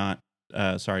dialogue. It's not,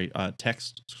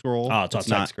 text scroll. Oh, it's not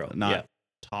text scroll. Not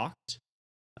talked.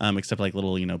 Except like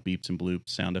little, beeps and bloops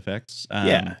sound effects.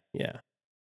 Yeah.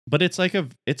 But it's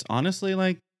honestly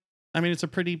like, I mean, it's a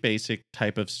pretty basic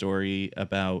type of story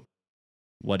about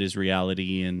what is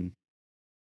reality and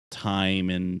time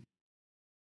and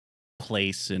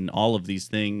place and all of these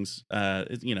things.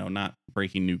 Not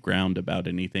breaking new ground about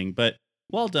anything, but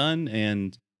well done.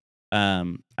 And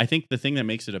I think the thing that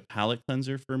makes it a palate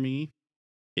cleanser for me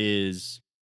is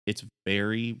it's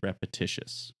very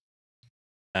repetitious.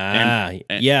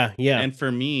 Yeah. And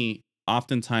for me,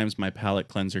 oftentimes my palate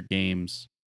cleanser games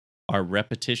are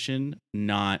repetition,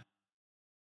 not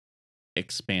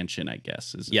expansion, I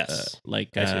guess. Yes. I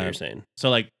see what you're saying. So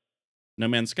like No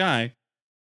Man's Sky,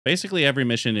 basically every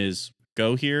mission is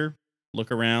go here,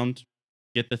 look around,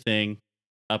 get the thing,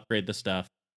 upgrade the stuff,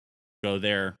 go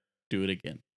there, do it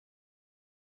again.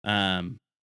 And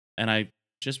I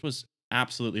just was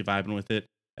absolutely vibing with it.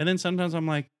 And then sometimes I'm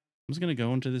like, I'm just going to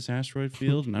go into this asteroid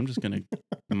field and I'm just going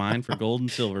to mine for gold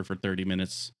and silver for 30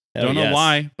 minutes. Don't know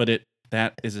why, but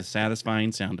that is a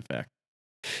satisfying sound effect.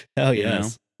 Hell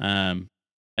yes. And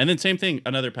then same thing,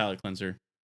 another palate cleanser,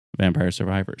 Vampire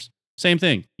Survivors. Same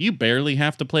thing. You barely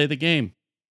have to play the game.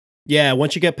 Yeah,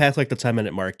 once you get past like the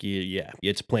 10-minute mark,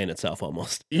 it's playing itself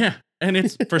almost. Yeah, and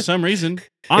it's for some reason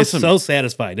awesome. It's so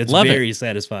satisfying. It's Love very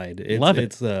satisfying. Love it.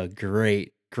 It's a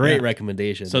great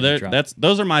recommendation. So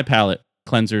those are my palate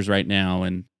cleansers right now,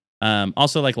 and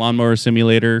also like Lawnmower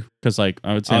Simulator, because like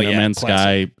I would say No Man's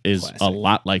Sky is a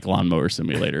lot like Lawnmower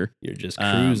Simulator. You're just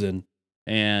cruising,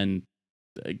 and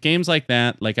games like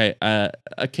that. Like I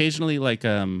occasionally like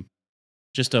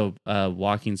just a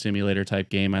walking simulator type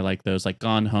game. I like those, like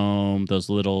Gone Home, those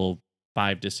little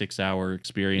 5 to 6 hour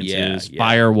experiences. Yeah.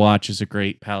 Firewatch is a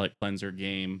great palate cleanser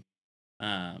game.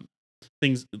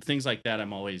 Things like that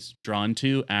I'm always drawn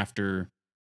to after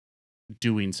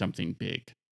doing something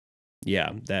big.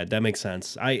 Yeah, that makes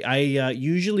sense. I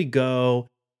usually go.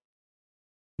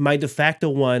 My de facto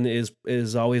one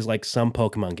is always like some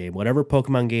Pokemon game. Whatever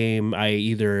Pokemon game I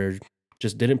either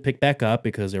just didn't pick back up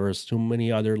because there was too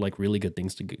many other like really good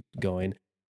things to get going,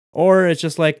 or it's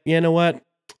just like, you know what,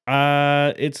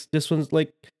 this one's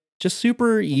like just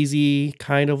super easy,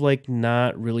 kind of like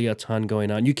not really a ton going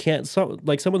on. You can't, some of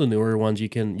the newer ones you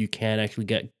can actually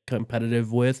get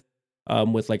competitive with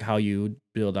like how you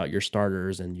build out your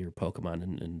starters and your Pokemon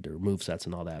and their movesets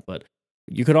and all that. But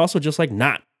you could also just like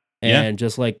not and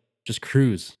just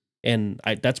cruise. And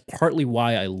that's partly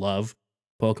why I love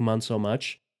Pokemon so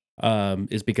much.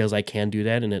 Is because I can do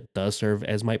that, and it does serve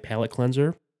as my palate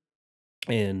cleanser.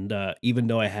 And even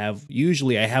though I have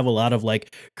a lot of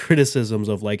like criticisms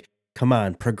of like, come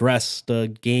on, progress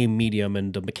the game medium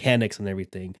and the mechanics and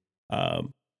everything.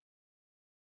 But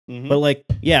like,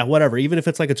 yeah, whatever. Even if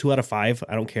it's like a 2 out of 5,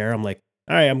 I don't care. I'm like,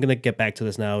 all right, I'm gonna get back to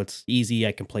this now. It's easy.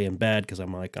 I can play in bed because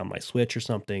I'm like on my Switch or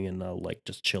something, and I'll like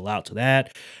just chill out to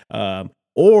that.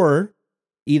 Or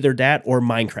either that or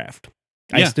Minecraft.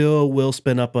 I still will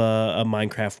spin up a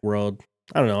Minecraft world.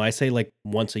 I don't know. I say like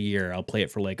once a year, I'll play it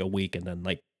for like a week and then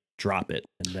like drop it.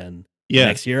 And then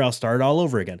next year I'll start all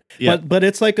over again. Yeah. But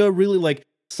it's like a really like,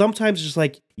 sometimes just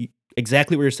like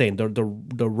exactly what you're saying.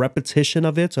 The repetition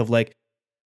of it, of like,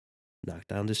 knock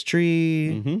down this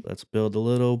tree. Let's build a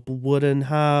little wooden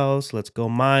house. Let's go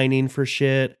mining for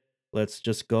shit. Let's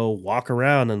just go walk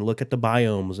around and look at the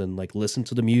biomes and like listen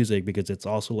to the music, because it's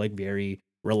also like very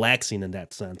relaxing in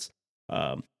that sense.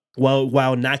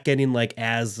 While not getting like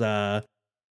as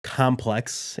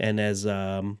complex and as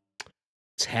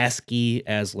tasky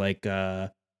as like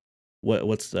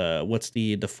what's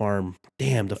the farm?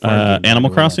 Damn, the farm. Animal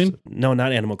Crossing? No,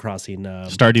 not Animal Crossing.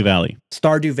 Stardew Valley.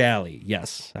 Stardew Valley.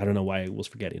 Yes, I don't know why I was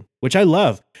forgetting, which I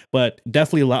love, but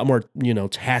definitely a lot more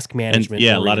task management.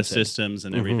 And, a lot of systems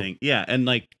and everything. Yeah, and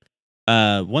like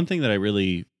one thing that I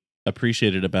really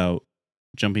appreciated about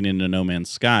jumping into No Man's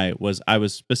Sky was I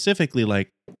was specifically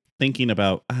like thinking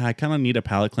about, I kind of need a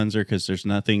palate cleanser because there's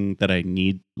nothing that I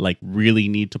really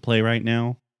need to play right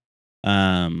now.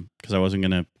 Because I wasn't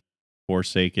gonna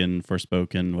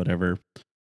Forspoken, whatever.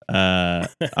 I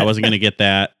wasn't gonna get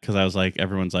that because I was like,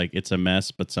 everyone's like, it's a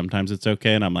mess, but sometimes it's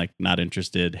okay, and I'm like, not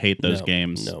interested. Hate those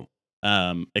games.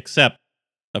 No. Except,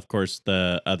 of course,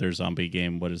 the other zombie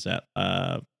game. What is that?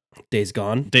 Days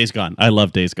Gone. Days Gone. I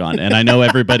love Days Gone, and I know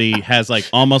everybody has like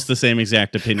almost the same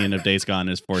exact opinion of Days Gone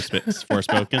as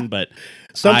Forspoken, but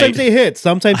sometimes they hit.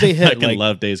 Sometimes they hit. I fucking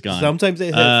love Days Gone. Sometimes they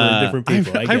hit for different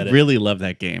people. I get it. I really love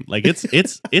that game. Like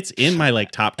it's in my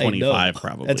like top 25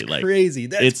 probably. That's like, crazy.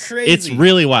 That's crazy. It's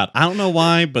really wild. I don't know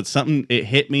why, but it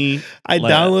hit me. I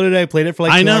downloaded it. I played it for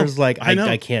like 2 hours. Like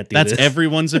I can't do this. That's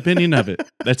everyone's opinion of it.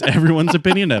 That's everyone's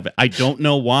opinion of it. I don't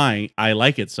know why I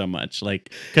like it so much.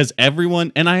 Like because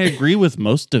everyone, and I agree with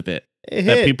most of it. It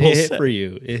hit for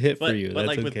you. It hit for you. But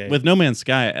that's like okay. with No Man's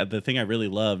Sky, the thing I really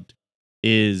loved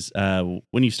is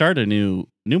when you start a new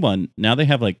one, now they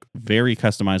have like very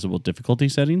customizable difficulty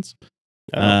settings.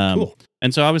 Cool.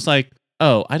 And so I was like,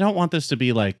 oh, I don't want this to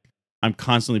be like I'm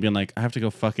constantly being like, I have to go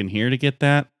fucking here to get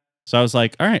that. So I was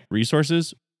like, all right,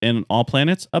 resources in all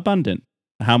planets abundant.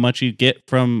 How much you get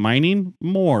from mining?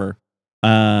 More.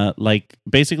 Like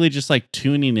basically just like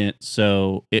tuning it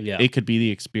so it could be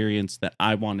the experience that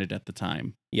I wanted at the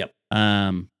time. Yep.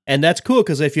 And that's cool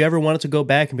because if you ever wanted to go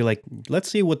back and be like, let's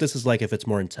see what this is like if it's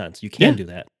more intense, you can do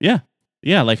that. Yeah.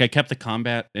 Like I kept the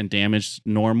combat and damage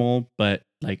normal, but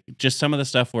like just some of the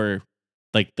stuff where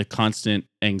like the constant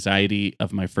anxiety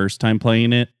of my first time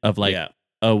playing it of like,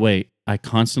 oh wait, I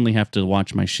constantly have to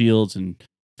watch my shields and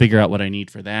figure out what I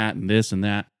need for that and this and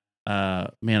that.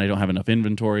 Man, I don't have enough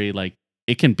inventory. Like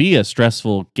it can be a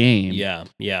stressful game.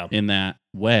 Yeah. In that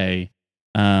way.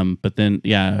 But then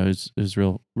it was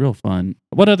real fun.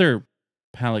 What other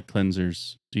palate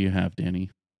cleansers do you have,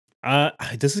 Danny?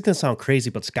 This is gonna sound crazy,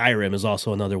 but Skyrim is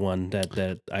also another one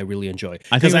that I really enjoy.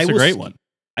 I think that's a great one.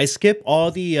 I skip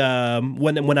all the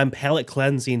when I'm palate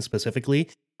cleansing specifically,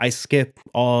 I skip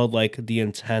all like the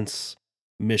intense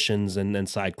missions and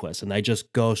side quests, and I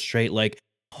just go straight like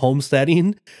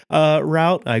homesteading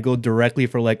route. I go directly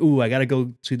for like, I gotta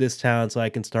go to this town so I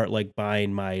can start like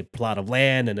buying my plot of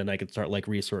land, and then I can start like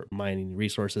mining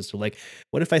resources to like,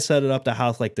 what if I set it up the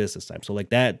house like this time? So like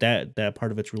that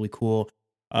part of it's really cool.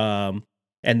 And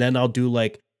then I'll do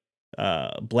like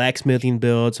blacksmithing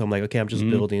builds. So I'm like, okay, I'm just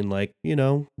building like,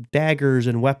 daggers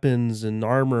and weapons and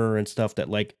armor and stuff that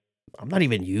like I'm not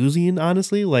even using,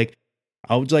 honestly. Like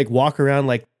I would like walk around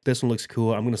like, this one looks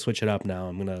cool. I'm going to switch it up now.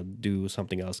 I'm going to do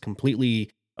something else completely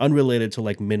unrelated to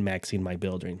like min-maxing my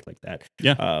build or anything like that.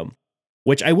 Yeah.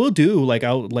 Which I will do. Like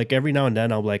I'll like every now and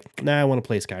then I'll be like, I want to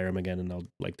play Skyrim again, and I'll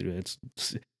like do it.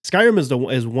 Skyrim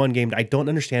is one game that I don't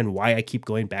understand why I keep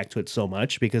going back to it so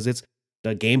much, because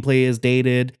the gameplay is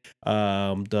dated.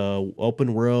 The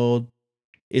open world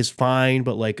is fine,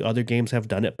 but like other games have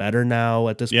done it better now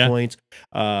at this point.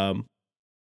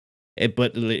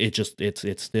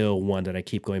 It's still one that I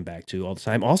keep going back to all the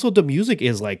time. Also, the music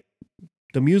in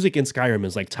Skyrim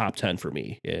is like top 10 for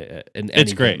me in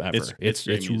any game ever. It's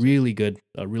really good,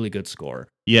 a really good score.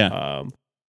 Yeah.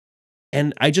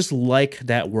 And I just like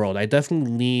that world. I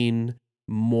definitely lean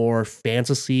more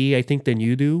fantasy, I think, than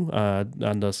you do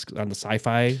on the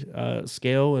sci-fi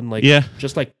scale and like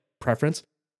just like preference.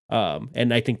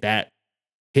 And I think that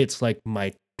hits like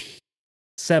my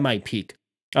semi-peak.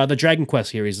 The Dragon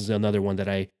Quest series is another one that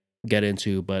I get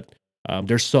into, but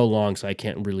they're so long, so I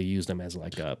can't really use them as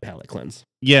like a palate cleanse.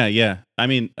 Yeah. I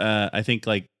mean, I think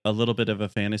like a little bit of a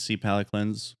fantasy palate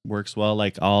cleanse works well.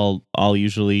 Like I'll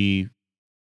usually,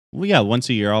 once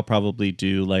a year I'll probably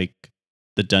do like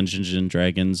the Dungeons and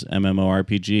Dragons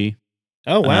MMORPG.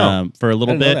 Oh wow! For a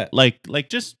little bit, like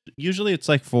just usually it's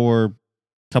like for a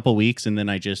couple weeks, and then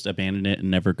I just abandon it and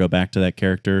never go back to that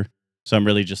character. So I'm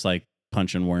really just like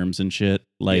punching worms and shit,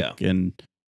 and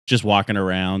just walking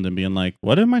around and being like,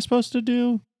 what am I supposed to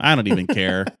do? I don't even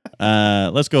care.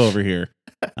 Let's go over here.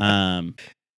 I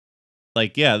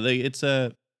think it's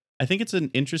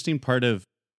an interesting part of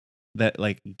that,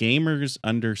 like gamers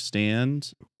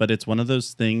understand, but it's one of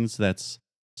those things that's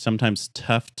sometimes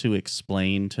tough to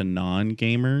explain to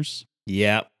non-gamers.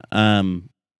 Yeah.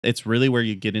 It's really where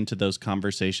you get into those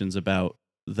conversations about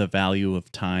the value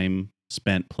of time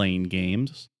spent playing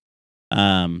games.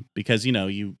 Because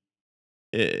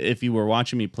if you were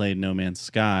watching me play No Man's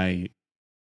Sky,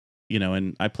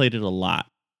 and I played it a lot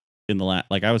in the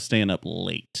like I was staying up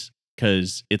late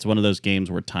because it's one of those games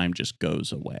where time just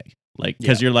goes away. Like,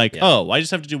 because you're like, oh, I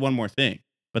just have to do one more thing.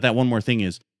 But that one more thing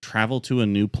is travel to a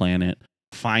new planet,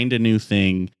 find a new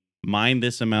thing, mine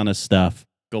this amount of stuff,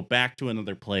 go back to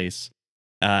another place,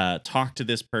 talk to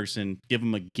this person, give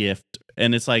them a gift.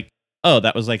 And it's like, oh,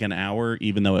 that was like an hour,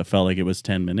 even though it felt like it was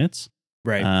 10 minutes.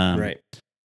 Right. Right.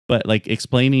 But like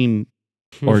explaining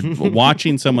or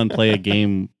watching someone play a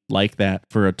game like that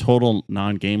for a total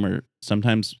non-gamer,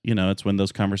 sometimes, it's when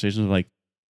those conversations are like,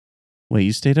 wait,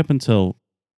 you stayed up until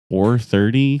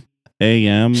 4:30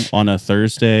 a.m. on a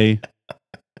Thursday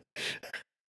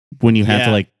when you have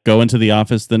to like go into the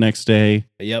office the next day.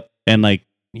 Yep. And like,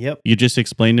 yep. You just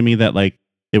explained to me that like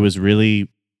it was really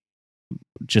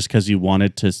just because you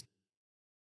wanted to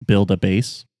build a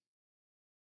base.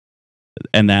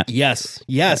 And that.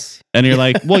 Yes. And you're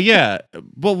like, well, yeah.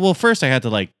 Well, first I had to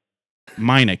like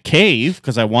mine a cave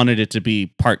because I wanted it to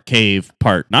be part cave,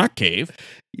 part not cave.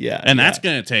 Yeah. And that's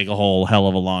going to take a whole hell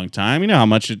of a long time. You know how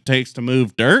much it takes to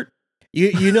move dirt?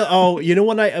 You know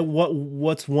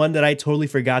what's one that I totally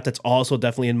forgot that's also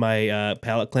definitely in my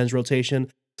palate cleanse rotation?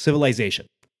 Civilization.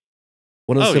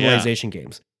 One of the Civilization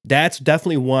games. That's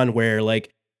definitely one where like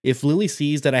if Lily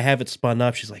sees that I have it spun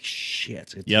up, she's like,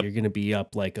 shit, you're going to be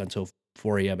up like until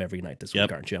 4 a.m. every night this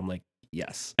week, aren't you? I'm like,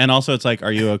 yes. And also it's like,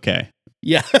 are you okay?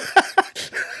 Yeah.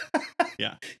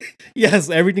 Yeah. Yes,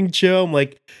 everything chill. I'm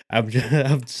like,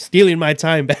 I'm stealing my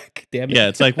time back. Damn it. Yeah,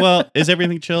 it's like, well, is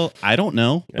everything chill? I don't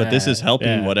know, but this is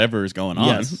helping whatever is going on.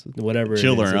 Yes, whatever.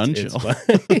 Chill or unchill.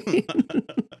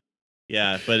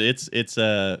 Yeah, but it's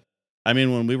I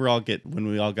mean, when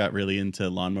we all got really into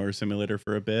Lawnmower Simulator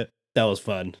for a bit, that was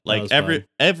fun. Like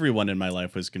everyone in my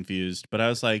life was confused, but I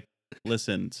was like,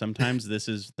 listen, sometimes this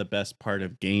is the best part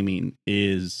of gaming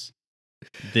is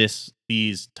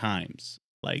these times.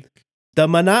 Like the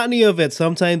monotony of it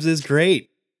sometimes is great.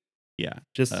 Yeah.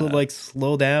 Just to like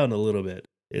slow down a little bit.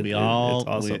 It's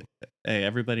awesome. Hey,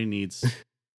 everybody needs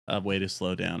a way to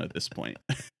slow down at this point,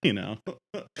 you know?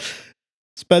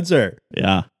 Spencer.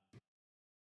 Yeah.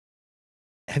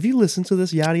 Have you listened to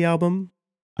this Yachty album?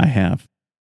 I have.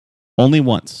 Only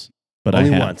once, but only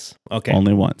I have. Once. Okay.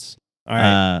 Only once. All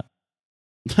right.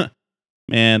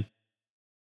 Man.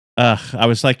 I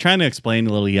was like trying to explain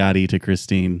Lil Yachty to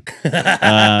Christine.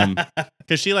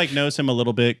 Because she like knows him a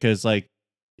little bit because like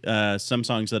some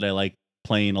songs that I like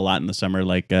playing a lot in the summer,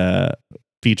 like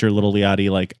feature Lil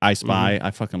Yachty, like I Spy. I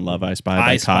fucking love I Spy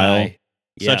by Kyle.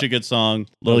 Such a good song.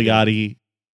 Lil Yachty,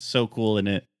 so cool in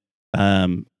it.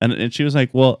 And she was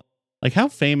like, well, like how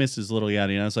famous is Lil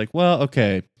Yachty? And I was like, well,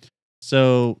 okay.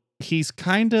 So he's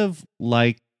kind of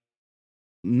like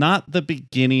not the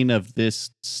beginning of this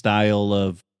style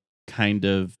of kind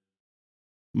of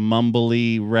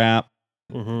mumbly rap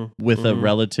with a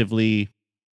relatively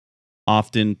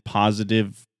often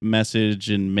positive message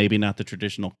and maybe not the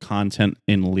traditional content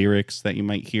in lyrics that you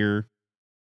might hear.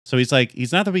 So he's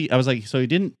not I was like, so he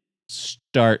didn't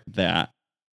start that,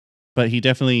 but he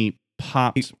definitely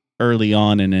popped early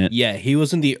on in it. Yeah, he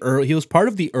was he was part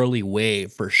of the early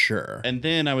wave for sure. And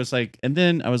then I was like,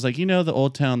 you know, the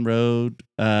Old Town Road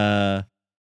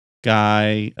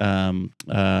guy, Lil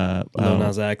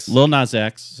Nas X.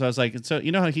 So I was like, so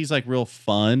you know how he's like real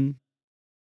fun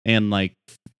and like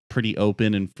pretty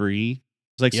open and free.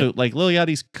 It's like, so like Lil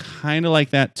Yachty's kind of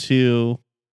like that too.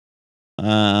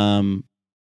 And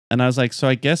I was like, so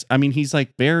I guess, I mean, he's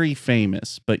like very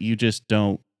famous, but you just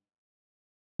don't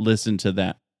listen to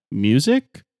that music.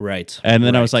 Right. And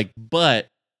then I was like, but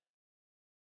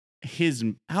his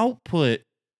output,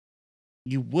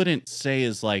 you wouldn't say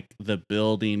is like the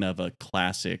building of a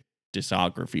classic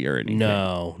discography or anything.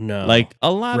 No. Like a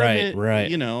lot of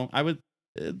it, you know,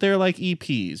 they're like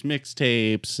EPs,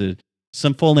 mixtapes,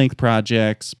 some full length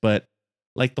projects, but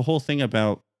like the whole thing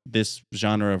about this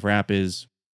genre of rap is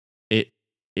it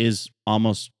is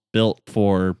almost built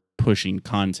for pushing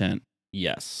content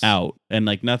out, and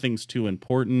like nothing's too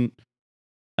important.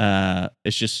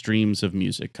 It's just streams of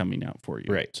music coming out for you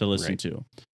to listen to.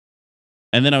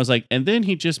 And then I was like, and then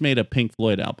he just made a Pink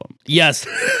Floyd album. Yes.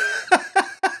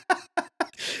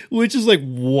 Which is like,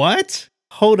 what?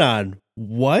 Hold on.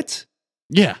 What?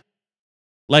 Yeah.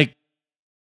 Like,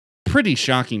 pretty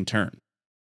shocking turn.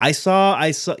 I saw,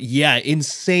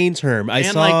 insane term. I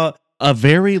saw like a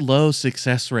very low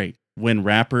success rate when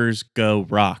rappers go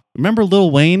rock. Remember Lil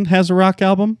Wayne has a rock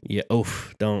album? Yeah.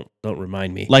 Oof. Don't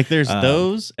remind me. Like there's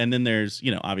those, and then there's,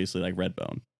 you know, obviously like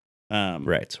Redbone.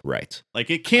 Right. Like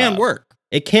it can work.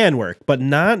 It can work, but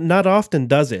not often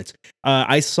does it.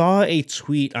 I saw a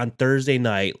tweet on Thursday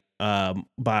night from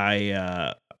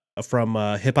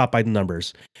Hip Hop by the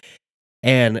Numbers,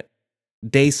 and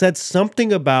they said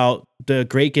something about the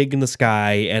Great Gig in the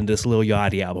Sky and this Lil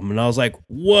Yachty album, and I was like,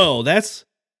 "Whoa, that's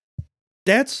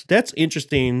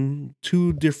interesting."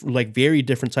 Two different, like very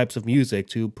different types of music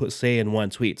to say in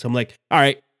one tweet. So I'm like, "All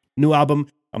right, new album.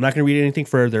 I'm not going to read anything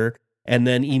further." And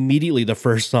then immediately the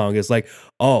first song is like,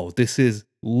 oh, this is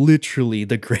literally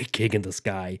the Great Gig in the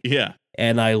Sky. Yeah.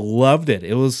 And I loved it.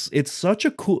 It's such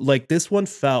a cool, like this one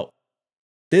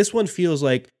feels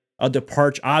like a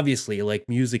departure. Obviously, like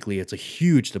musically, it's a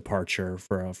huge departure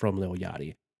from Lil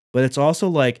Yachty. But it's also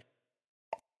like,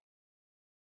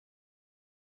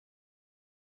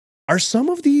 Are some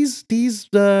of these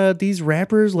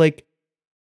rappers like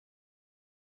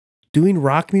doing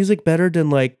rock music better than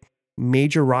like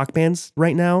major rock bands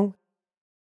right now?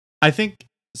 I think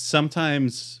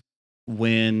sometimes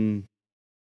when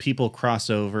people cross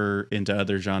over into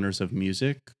other genres of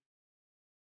music,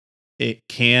 it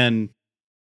can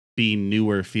be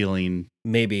newer feeling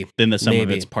Maybe than the sum of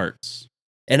maybe. its parts.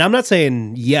 And I'm not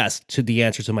saying yes to the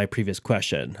answer to my previous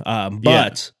question,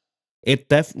 but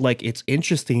it's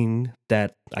interesting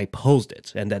that I posed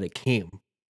it and that it came.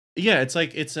 Yeah, it's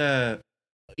like it's a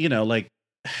like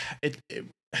it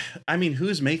I mean,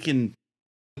 who's making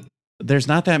there's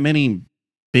not that many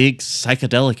big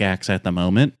psychedelic acts at the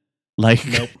moment. Like,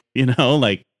 Nope.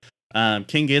 like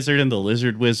King Gizzard and the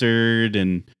Lizard Wizard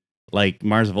and like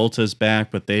Mars Volta's back,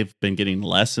 but they've been getting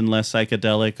less and less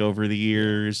psychedelic over the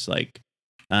years. Like,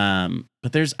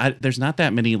 but there's not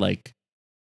that many like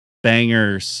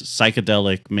bangers,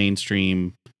 psychedelic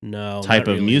mainstream type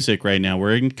of music right now.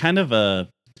 We're in kind of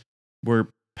we're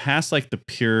past like the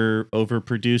pure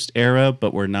overproduced era,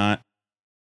 but we're not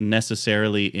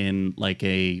necessarily in like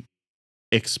a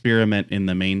experiment in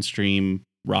the mainstream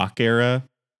rock era.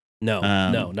 No,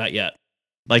 not yet.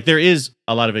 Like there is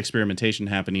a lot of experimentation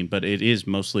happening, but it is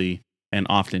mostly and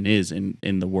often is in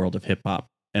the world of hip hop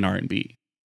and R&B.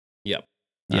 Yep.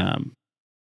 Yeah.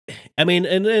 I mean,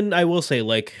 and I will say,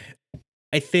 like,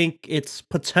 I think it's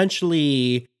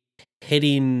potentially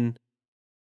hitting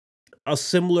a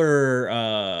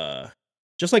similar,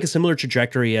 just like a similar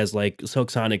trajectory as like Silk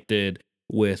Sonic did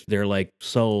with their like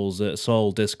soul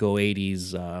disco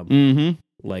 80s,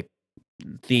 like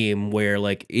theme, where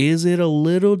like, is it a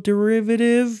little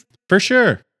derivative? For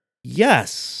sure.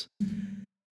 Yes.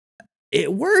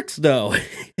 It works though.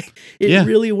 It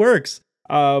really works.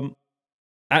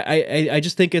 I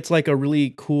just think it's like a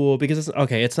really cool, because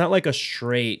it's not like a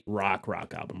straight rock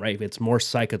album, right? It's more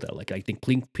psychedelic. I think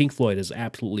Pink Floyd is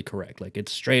absolutely correct. Like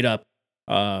it's straight up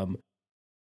that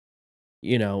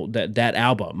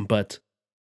album, but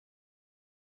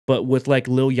with like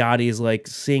Lil Yachty's like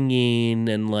singing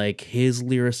and like his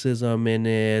lyricism in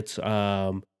it.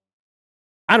 I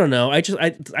don't know. I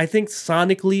think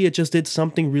sonically it just did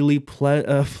something really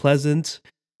pleasant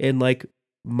in like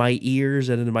my ears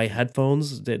and in my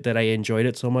headphones that I enjoyed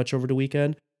it so much over the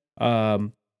weekend.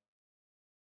 And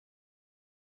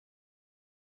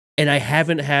I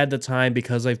haven't had the time,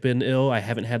 because I've been ill. I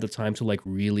haven't had the time to like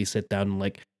really sit down and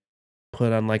like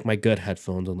put on like my good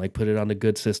headphones and like put it on a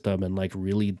good system and like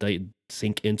really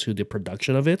sink into the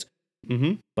production of it.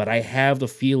 But I have the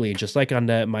feeling, just like on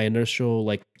my initial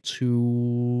like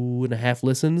 2.5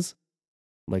 listens,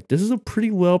 like this is a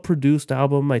pretty well produced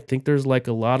album. I think there's like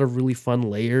a lot of really fun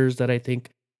layers that I think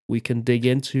we can dig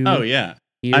into. Oh yeah.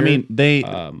 Here. I mean,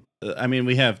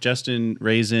 we have Justin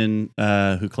Raisin,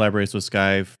 who collaborates with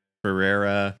Sky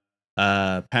Ferreira,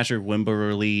 Patrick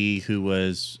Wimberly, who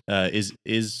was is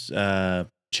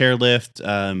Chairlift,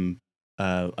 an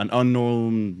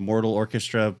Unknown Mortal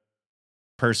Orchestra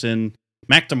person,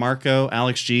 Mac DeMarco,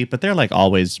 Alex G, but they're like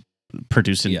always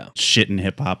producing shit in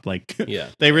hip hop. Like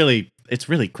it's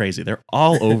really crazy. They're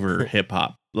all over hip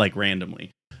hop, like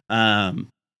randomly.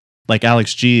 Like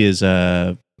Alex G is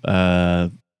a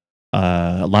lot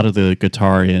of the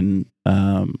guitar in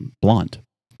Blonde.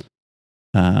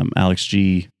 Alex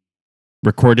G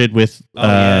recorded with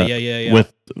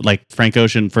with like Frank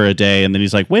Ocean for a day, and then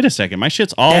he's like, wait a second, my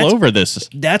shit's all over this.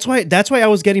 That's why I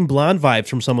was getting Blonde vibes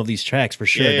from some of these tracks for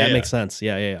sure. That makes sense.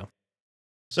 Yeah.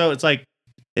 So it's like,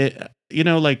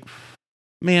 like,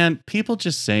 man, people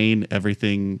just saying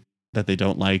everything that they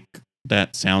don't like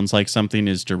that sounds like something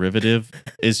is derivative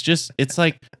is just, it's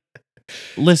like,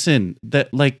 listen,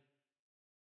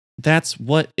 that's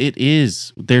what it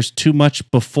is. There's too much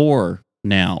before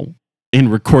now in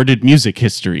recorded music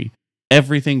history.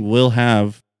 Everything will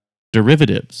have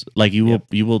derivatives. Like you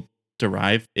will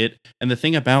derive it. And the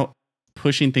thing about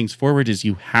pushing things forward is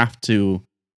you have to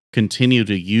continue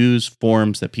to use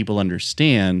forms that people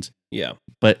understand. Yeah.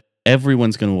 But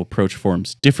everyone's going to approach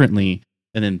forms differently.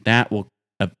 And then that will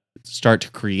start to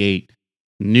create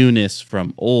newness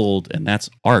from old. And that's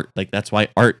art. Like that's why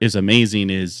art is amazing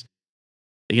is,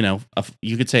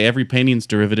 you could say every painting's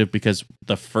derivative because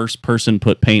the first person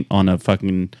put paint on a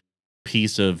fucking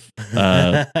piece of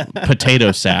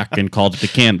potato sack and called it the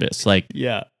canvas. Like,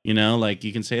 like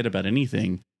you can say it about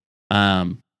anything.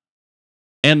 And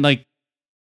like,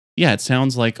 it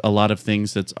sounds like a lot of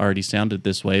things that's already sounded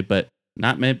this way, but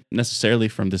not necessarily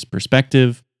from this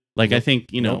perspective. Like, I think,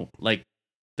 like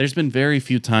there's been very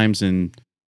few times in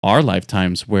our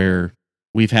lifetimes where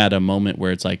we've had a moment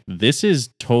where it's like, this is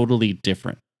totally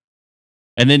different.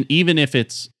 And then even if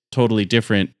it's totally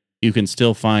different, you can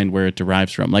still find where it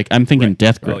derives from. Like I'm thinking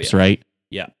Death Grips, right?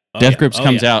 Yeah. Death Grips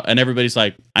comes out and everybody's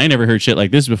like, I never heard shit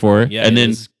like this before. Yeah, and then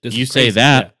this you is say crazy.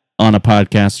 that on a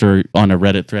podcast or on a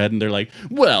Reddit thread, and they're like,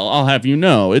 well, I'll have you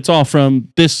know, it's all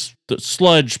from this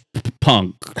sludge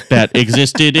punk that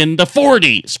existed in the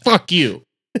 40s. Fuck you.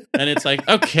 And it's like,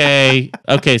 okay,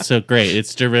 so great.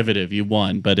 It's derivative. You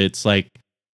won. But it's like,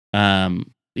 I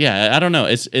don't know.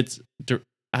 It's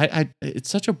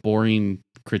such a boring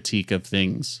critique of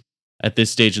things at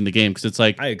this stage in the game, because it's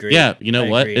like, I agree. Yeah, you know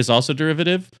what agree. is also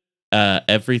derivative?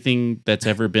 Everything that's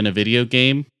ever been a video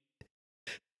game.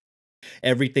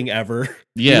 Everything ever.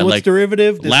 Yeah, you know what's like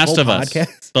derivative? This Last whole of Us.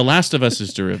 podcast? The Last of Us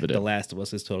is derivative. The Last of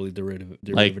Us is totally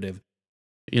derivative.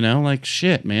 Like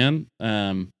shit, man.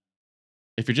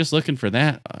 If you're just looking for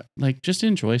that, like just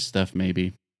enjoy stuff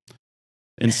maybe.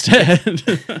 Instead.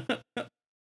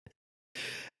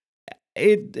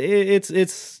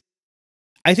 It's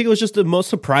I think it was just the most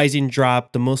surprising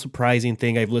drop, the most surprising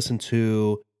thing I've listened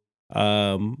to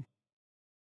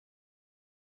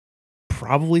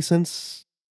probably since,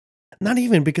 not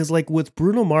even, because like with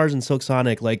Bruno Mars and Silk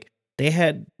Sonic, like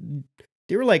they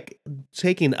were like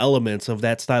taking elements of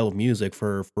that style of music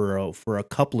for a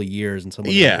couple of years, and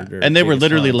and they were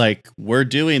literally like, we're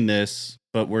doing this,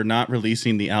 but we're not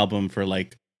releasing the album for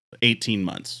like 18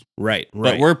 months. Right.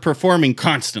 But we're performing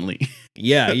constantly.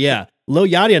 Yeah. Lil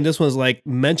Yachty on this one's like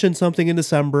mentioned something in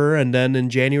December, and then in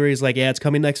January he's like, yeah, it's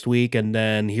coming next week, and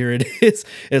then here it is.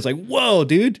 It's like, whoa,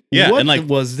 dude. Yeah, what and like,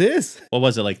 was this? What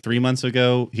was it, like 3 months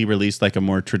ago? He released like a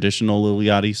more traditional Lil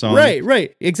Yachty song.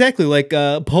 Right. Exactly. Like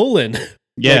Poland.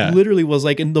 Yeah. Like, literally was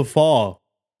like in the fall.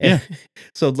 Yeah.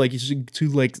 So like to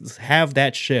like have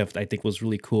that shift, I think was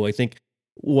really cool. I think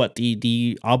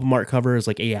the album art cover is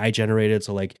like AI generated,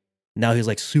 so like now he's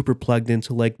like super plugged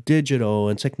into like digital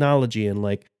and technology, and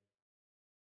like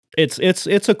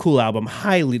it's a cool album.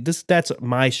 That's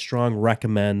my strong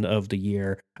recommend of the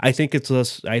year. I think it's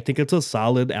a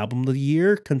solid album of the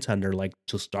year contender, like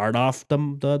to start off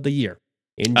the year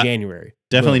in January.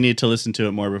 Definitely need to listen to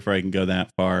it more before I can go that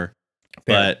far.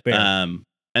 Fair. And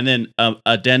then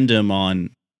addendum on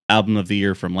album of the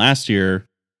year from last year,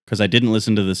 because I didn't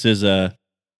listen to the SZA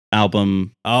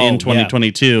album in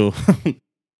 2022. Yeah.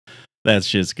 That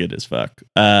shit's good as fuck.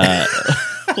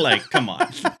 Like, come on.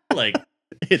 Like,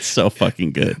 it's so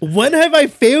fucking good. When have I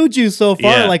failed you so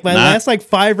far? Yeah, like my last like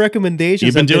 5 recommendations.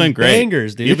 You've been doing great.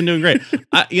 Bangers, dude. You've been doing great.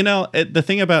 The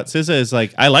thing about SZA is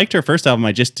like, I liked her first album.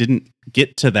 I just didn't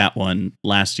get to that one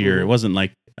last year. It wasn't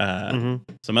like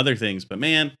some other things, but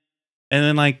man. And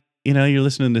then like, you're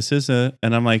listening to SZA,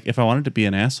 and I'm like, if I wanted to be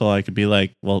an asshole, I could be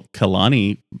like, well,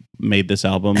 Kalani made this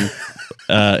album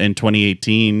in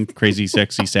 2018, Crazy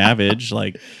Sexy Savage.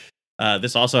 Like,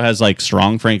 this also has like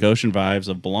strong Frank Ocean vibes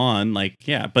of Blonde. Like,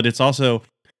 yeah, but it's also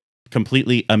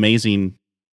completely amazing.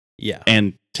 Yeah.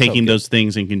 And taking those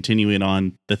things and continuing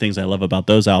on the things I love about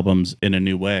those albums in a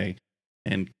new way.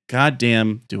 And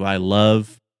goddamn, do I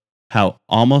love how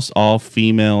almost all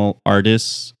female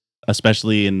artists,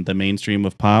 especially in the mainstream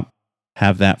of pop,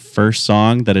 have that first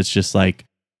song that it's just like,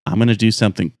 I'm going to do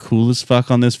something cool as fuck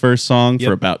on this first song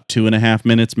for about 2.5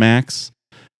 minutes max.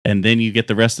 And then you get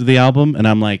the rest of the album. And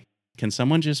I'm like, can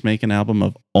someone just make an album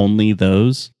of only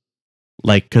those?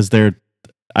 Like, because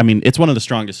it's one of the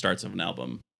strongest starts of an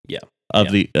album. Yeah.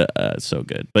 So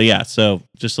good. But yeah, so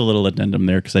just a little addendum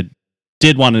there, because I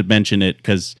did want to mention it,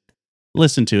 because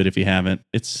listen to it if you haven't.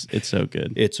 It's so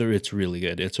good. It's really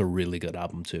good. It's a really good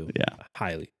album too. Yeah.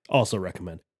 Highly. Also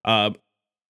recommend.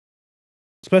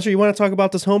 Spencer, you want to talk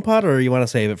about this HomePod, or you want to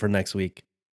save it for next week?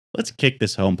 Let's kick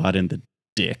this HomePod in the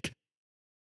dick.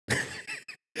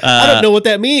 I don't know what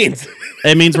that means.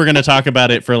 It means we're going to talk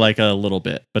about it for like a little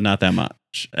bit, but not that much.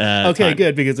 Okay, time.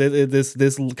 good, because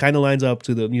this kind of lines up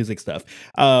to the music stuff.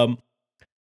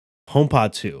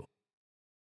 HomePod 2.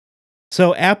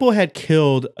 So Apple had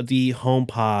killed the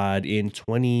HomePod in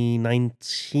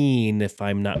 2019, if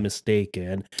I'm not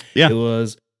mistaken. Yeah. It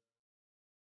was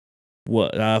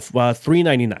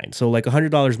 $399, so like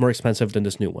 $100 more expensive than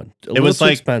this new one. It was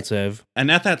like expensive.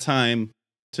 And at that time,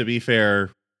 to be fair,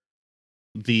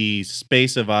 the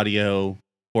space of audio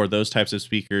for those types of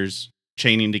speakers,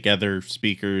 chaining together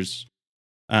speakers,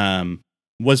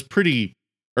 was pretty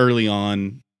early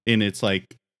on in its like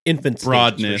infant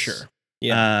broadness. Stage, for sure.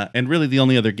 Yeah. And really the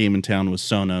only other game in town was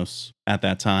Sonos at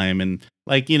that time. And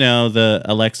like, the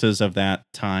Alexas of that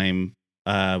time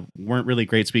weren't really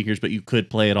great speakers, but you could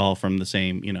play it all from the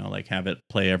same, like have it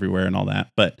play everywhere and all that.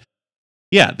 But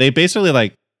yeah, they basically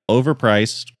like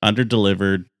overpriced,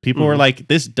 underdelivered. People were like,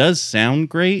 this does sound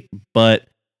great, but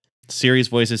Siri's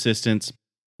voice assistance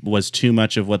was too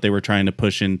much of what they were trying to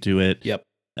push into it. Yep.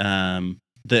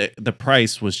 the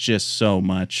price was just so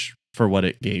much for what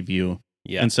it gave you.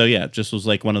 Yeah. And so, yeah, it just was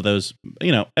like one of those,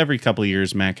 every couple of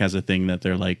years, Mac has a thing that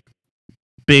they're like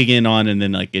big in on and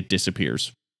then like it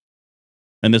disappears.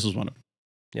 And this was one of them.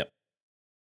 Yep.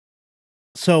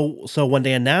 So when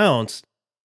they announced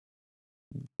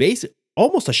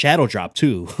almost a shadow drop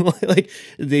too, like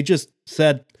they just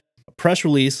said a press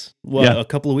release a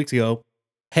couple of weeks ago,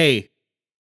 hey,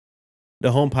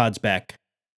 the HomePod's back.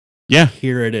 Yeah.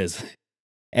 Here it is.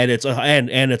 And it's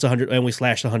it's $100, and we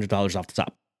slashed $100 off the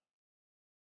top.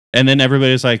 And then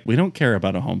everybody's like, we don't care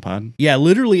about a HomePod. Yeah,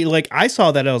 literally, like I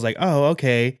saw that, I was like, oh,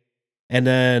 okay. And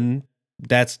then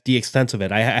that's the extent of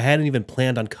it. I hadn't even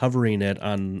planned on covering it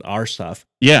on our stuff.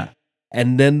 Yeah.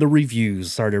 And then the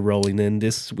reviews started rolling in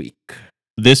this week.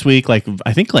 This week, I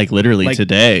think literally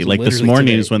today, this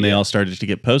morning is when they all started to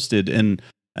get posted. And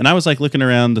I was like looking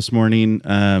around this morning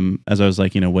as I was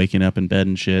like, waking up in bed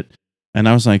and shit. And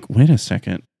I was like, wait a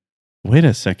second.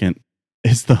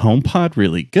 Is the HomePod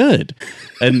really good?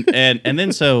 And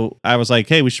then so I was like,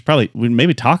 hey, we should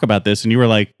maybe talk about this. And you were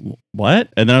like, what?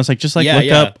 And then I was like, just look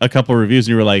up a couple of reviews.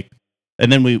 And you were like,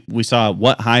 and then we saw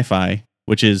What Hi-Fi,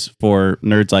 which is for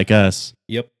nerds like us.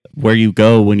 Yep. Where you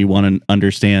go when you want to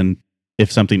understand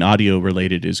if something audio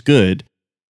related is good.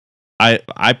 I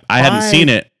hadn't seen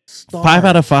it. 5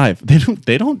 out of 5.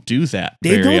 They don't do that.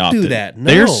 They very don't often. do that.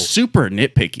 No. They're super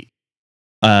nitpicky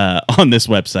on this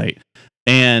website.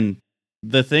 And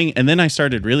the thing, and then I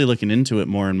started really looking into it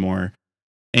more and more.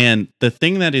 And the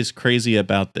thing that is crazy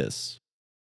about this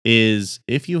is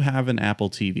if you have an Apple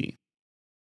TV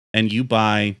and you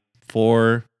buy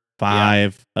 4,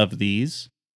 5 of these,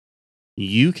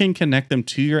 you can connect them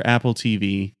to your Apple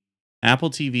TV.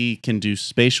 Apple TV can do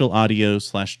spatial audio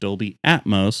 / Dolby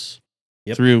Atmos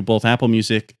through both Apple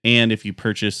Music, and if you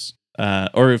purchase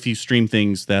or if you stream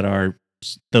things that are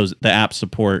the apps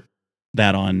support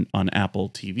that on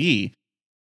Apple TV.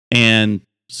 And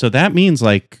so that means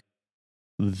like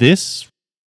this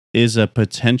is a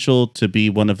potential to be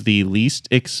one of the least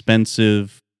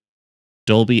expensive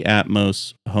Dolby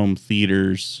Atmos home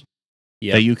theaters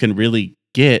that you can really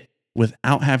get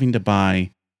without having to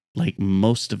buy like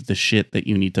most of the shit that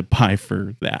you need to buy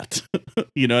for that.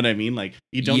 You know what I mean? Like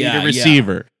you don't need a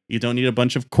receiver. You don't need a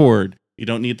bunch of cord. You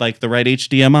don't need like the right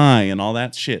HDMI and all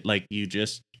that shit. Like you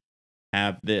just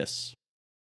have this.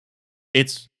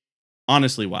 It's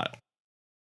honestly wild.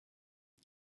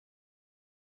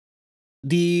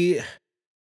 You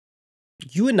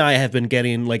and I have been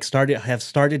getting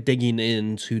started digging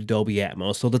into Dolby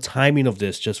Atmos. So the timing of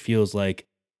this just feels like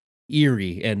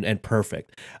eerie and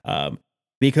perfect.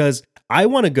 Because I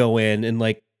want to go in and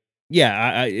like,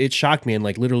 it shocked me. And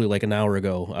like literally like an hour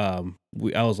ago,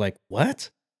 I was like, what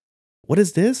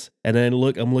is this? And then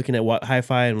I'm looking at What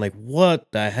Hi-Fi and I'm like, what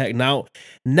the heck? Now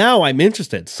I'm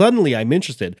interested. Suddenly I'm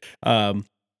interested.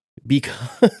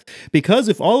 Because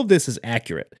if all of this is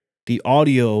accurate, the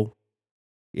audio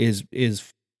is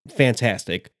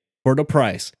fantastic for the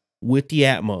price with the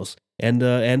Atmos and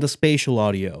the spatial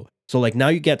audio. So like now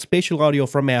you get spatial audio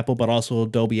from Apple, but also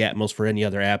Dolby Atmos for any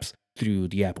other apps through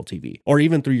the Apple TV or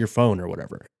even through your phone or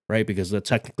whatever, right? Because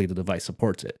technically the device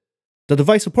supports it.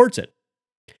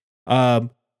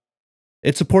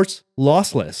 It supports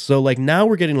lossless. So like now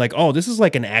we're getting like, oh, this is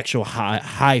like an actual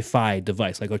hi-fi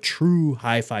device, like a true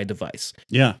hi-fi device.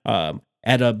 Yeah.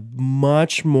 At a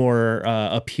much more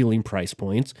appealing price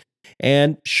point.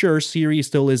 And sure, Siri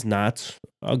still is not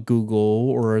a Google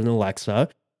or an Alexa,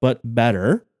 but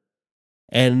better.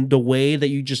 And the way that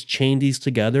you just chain these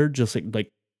together, just like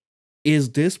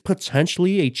is this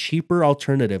potentially a cheaper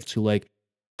alternative to like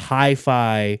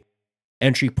hi-fi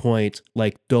entry point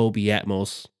like Dolby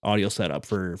Atmos audio setup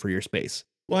for your space?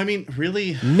 Well, I mean,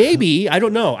 really, maybe I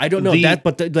don't know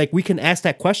but like we can ask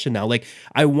that question now. Like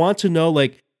I want to know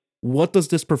like what does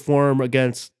this perform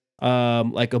against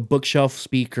like a bookshelf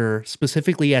speaker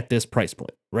specifically at this price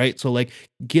point, right? So like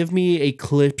give me a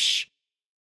Klipsch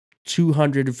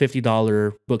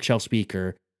 $250 bookshelf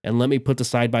speaker and let me put the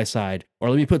side by side, or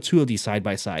let me put two of these side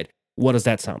by side. What does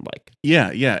that sound like?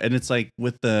 Yeah, and it's like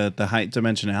with the height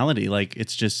dimensionality, like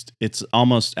it's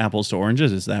almost apples to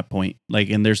oranges at that point.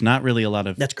 Like, and there's not really a lot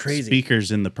of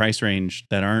speakers in the price range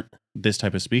that aren't this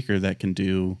type of speaker that can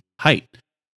do height.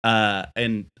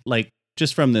 And like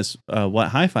just from this What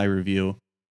Hi-Fi review,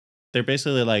 they're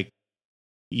basically like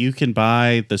you can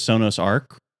buy the Sonos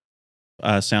Arc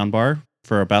soundbar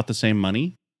for about the same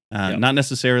money. Not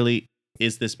necessarily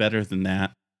is this better than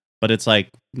that, but it's like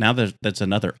now that's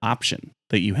another option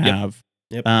that you have.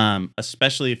 Yep.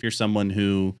 Especially if you're someone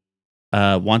who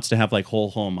wants to have like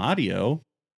whole home audio,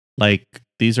 like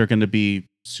these are going to be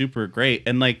super great.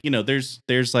 And like,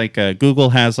 there's like Google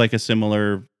has like a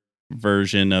similar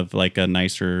version of like a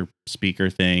nicer speaker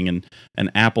thing,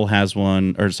 and Apple has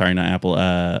one, or sorry, not Apple,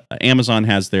 Amazon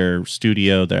has their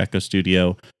Studio, their Echo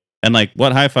Studio. And like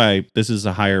What Hi-Fi, this is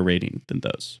a higher rating than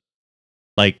those.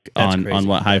 Like on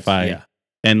What Hi-Fi. Yeah.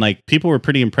 And like people were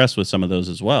pretty impressed with some of those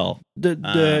as well.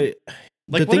 Like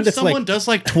what if someone does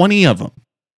like 20 of them?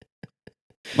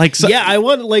 Like, I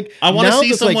want to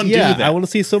see someone do that. I want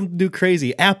to see someone do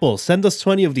crazy. Apple, send us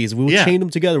 20 of these. We'll chain them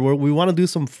together. We want to do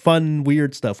some fun,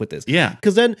 weird stuff with this. Yeah,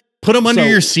 because then put them under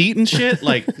your seat and shit.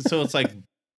 Like, so it's like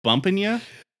bumping you.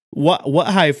 What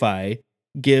Hi-Fi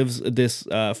gives this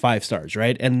 5 stars,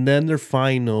 right? And then their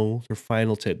final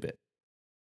tidbit.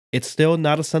 It's still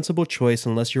not a sensible choice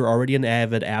unless you're already an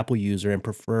avid Apple user and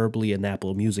preferably an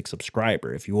Apple Music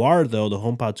subscriber. If you are, though, the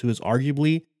HomePod 2 is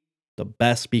arguably the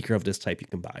best speaker of this type you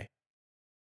can buy.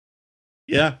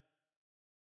 Yeah.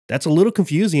 That's a little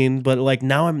confusing, but like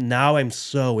now I'm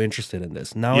so interested in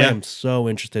this. I am so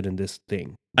interested in this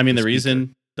thing. I mean, the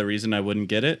reason I wouldn't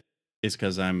get it is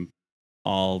because I'm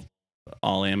all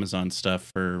Amazon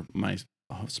stuff for my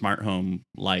smart home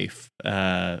life.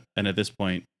 And at this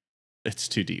point, it's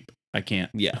too deep. I can't.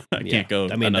 Yeah, I can't go.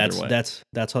 I mean, that's way.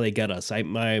 that's how they get us.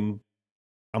 I'm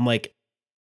like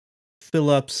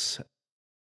Philips,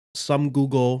 some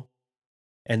Google,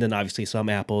 and then obviously some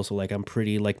Apple. So like I'm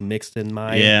pretty like mixed in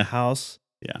my house.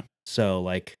 Yeah. So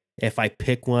like if I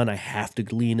pick one, I have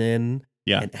to lean in.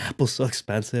 Yeah. And Apple's so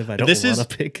expensive. I don't want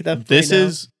to pick them. This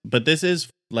is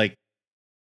like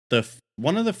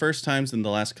one of the first times in the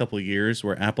last couple of years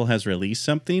where Apple has released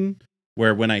something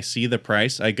where when I see the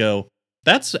price, I go,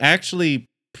 that's actually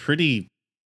pretty,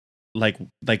 like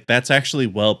that's actually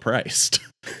well priced.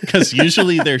 Because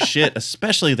usually their shit,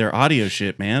 especially their audio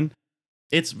shit, man,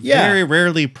 it's very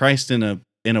rarely priced in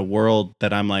a world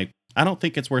that I'm like, I don't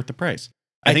think it's worth the price.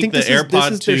 I think the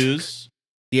AirPod 2s,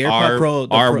 the AirPod Pro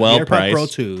are well priced.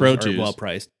 Pro 2s are well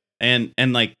priced, and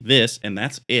like this, and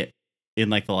that's it in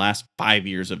like the last 5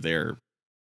 years of their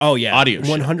audio,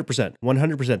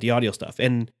 100%, the audio stuff.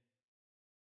 And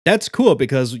that's cool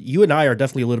because you and I are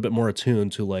definitely a little bit more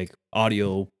attuned to like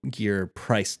audio gear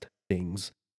priced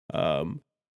things.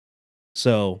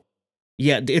 So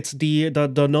yeah, it's the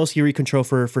no Siri control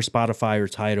for Spotify or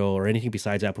Tidal or anything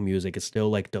besides Apple Music. It's still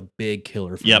like the big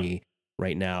killer for me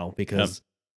right now because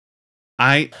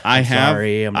I'm not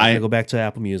gonna go back to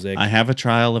Apple Music. I have a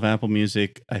trial of Apple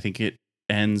Music. I think it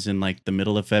ends in like the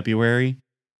middle of February,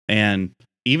 and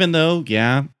even though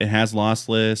it has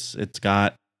lossless, it's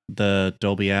got the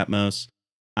Dolby Atmos,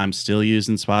 I'm still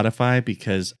using Spotify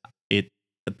because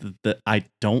I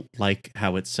don't like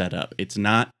how it's set up. It's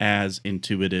not as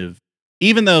intuitive,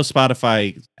 even though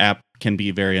Spotify app can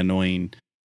be very annoying.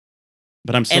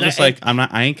 But I'm still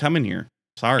I ain't coming here.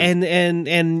 Sorry.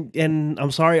 And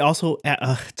I'm sorry. Also,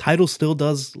 Tidal still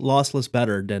does lossless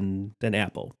better than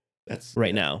Apple. That's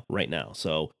right now.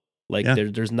 So like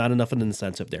there's not enough of an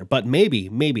incentive there. But maybe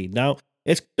now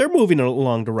they're moving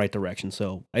along the right direction.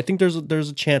 So I think there's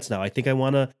a chance now. I think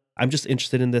I'm just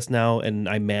interested in this now, and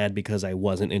I'm mad because I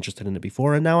wasn't interested in it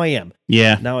before, and now I am.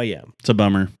 Yeah. Now I am. It's a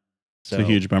bummer. It's a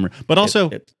huge bummer. But also,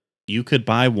 you could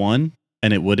buy one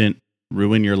and it wouldn't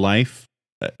ruin your life.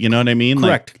 You know what I mean?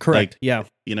 Correct. Like, yeah.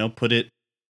 Put it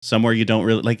somewhere you don't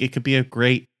really like. It could be a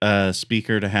great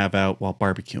speaker to have out while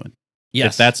barbecuing.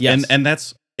 Yes. And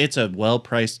it's a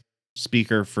well-priced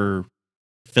speaker for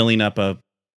filling up a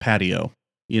patio.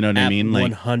 You know what I mean?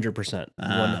 100%.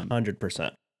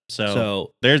 100%.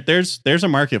 So there's a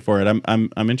market for it.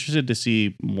 I'm interested to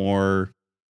see more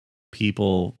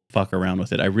people fuck around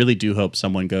with it. I really do hope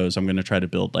someone goes, I'm going to try to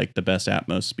build like the best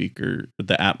Atmos speaker,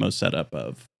 the Atmos setup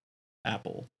of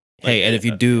Apple. Hey, and if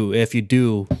you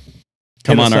do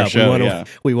come on our show,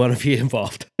 we want to be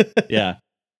involved. Yeah.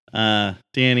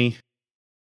 Danny,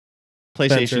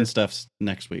 PlayStation stuff's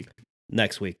next week.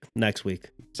 Next week.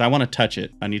 So I want to touch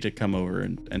it. I need to come over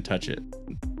and touch it.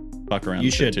 Fuck around.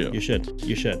 You should too. You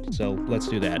should. So let's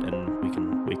do that,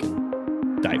 and we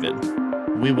can dive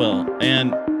in. We will.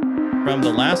 And from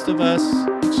The Last of Us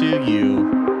to you,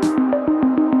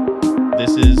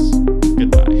 this is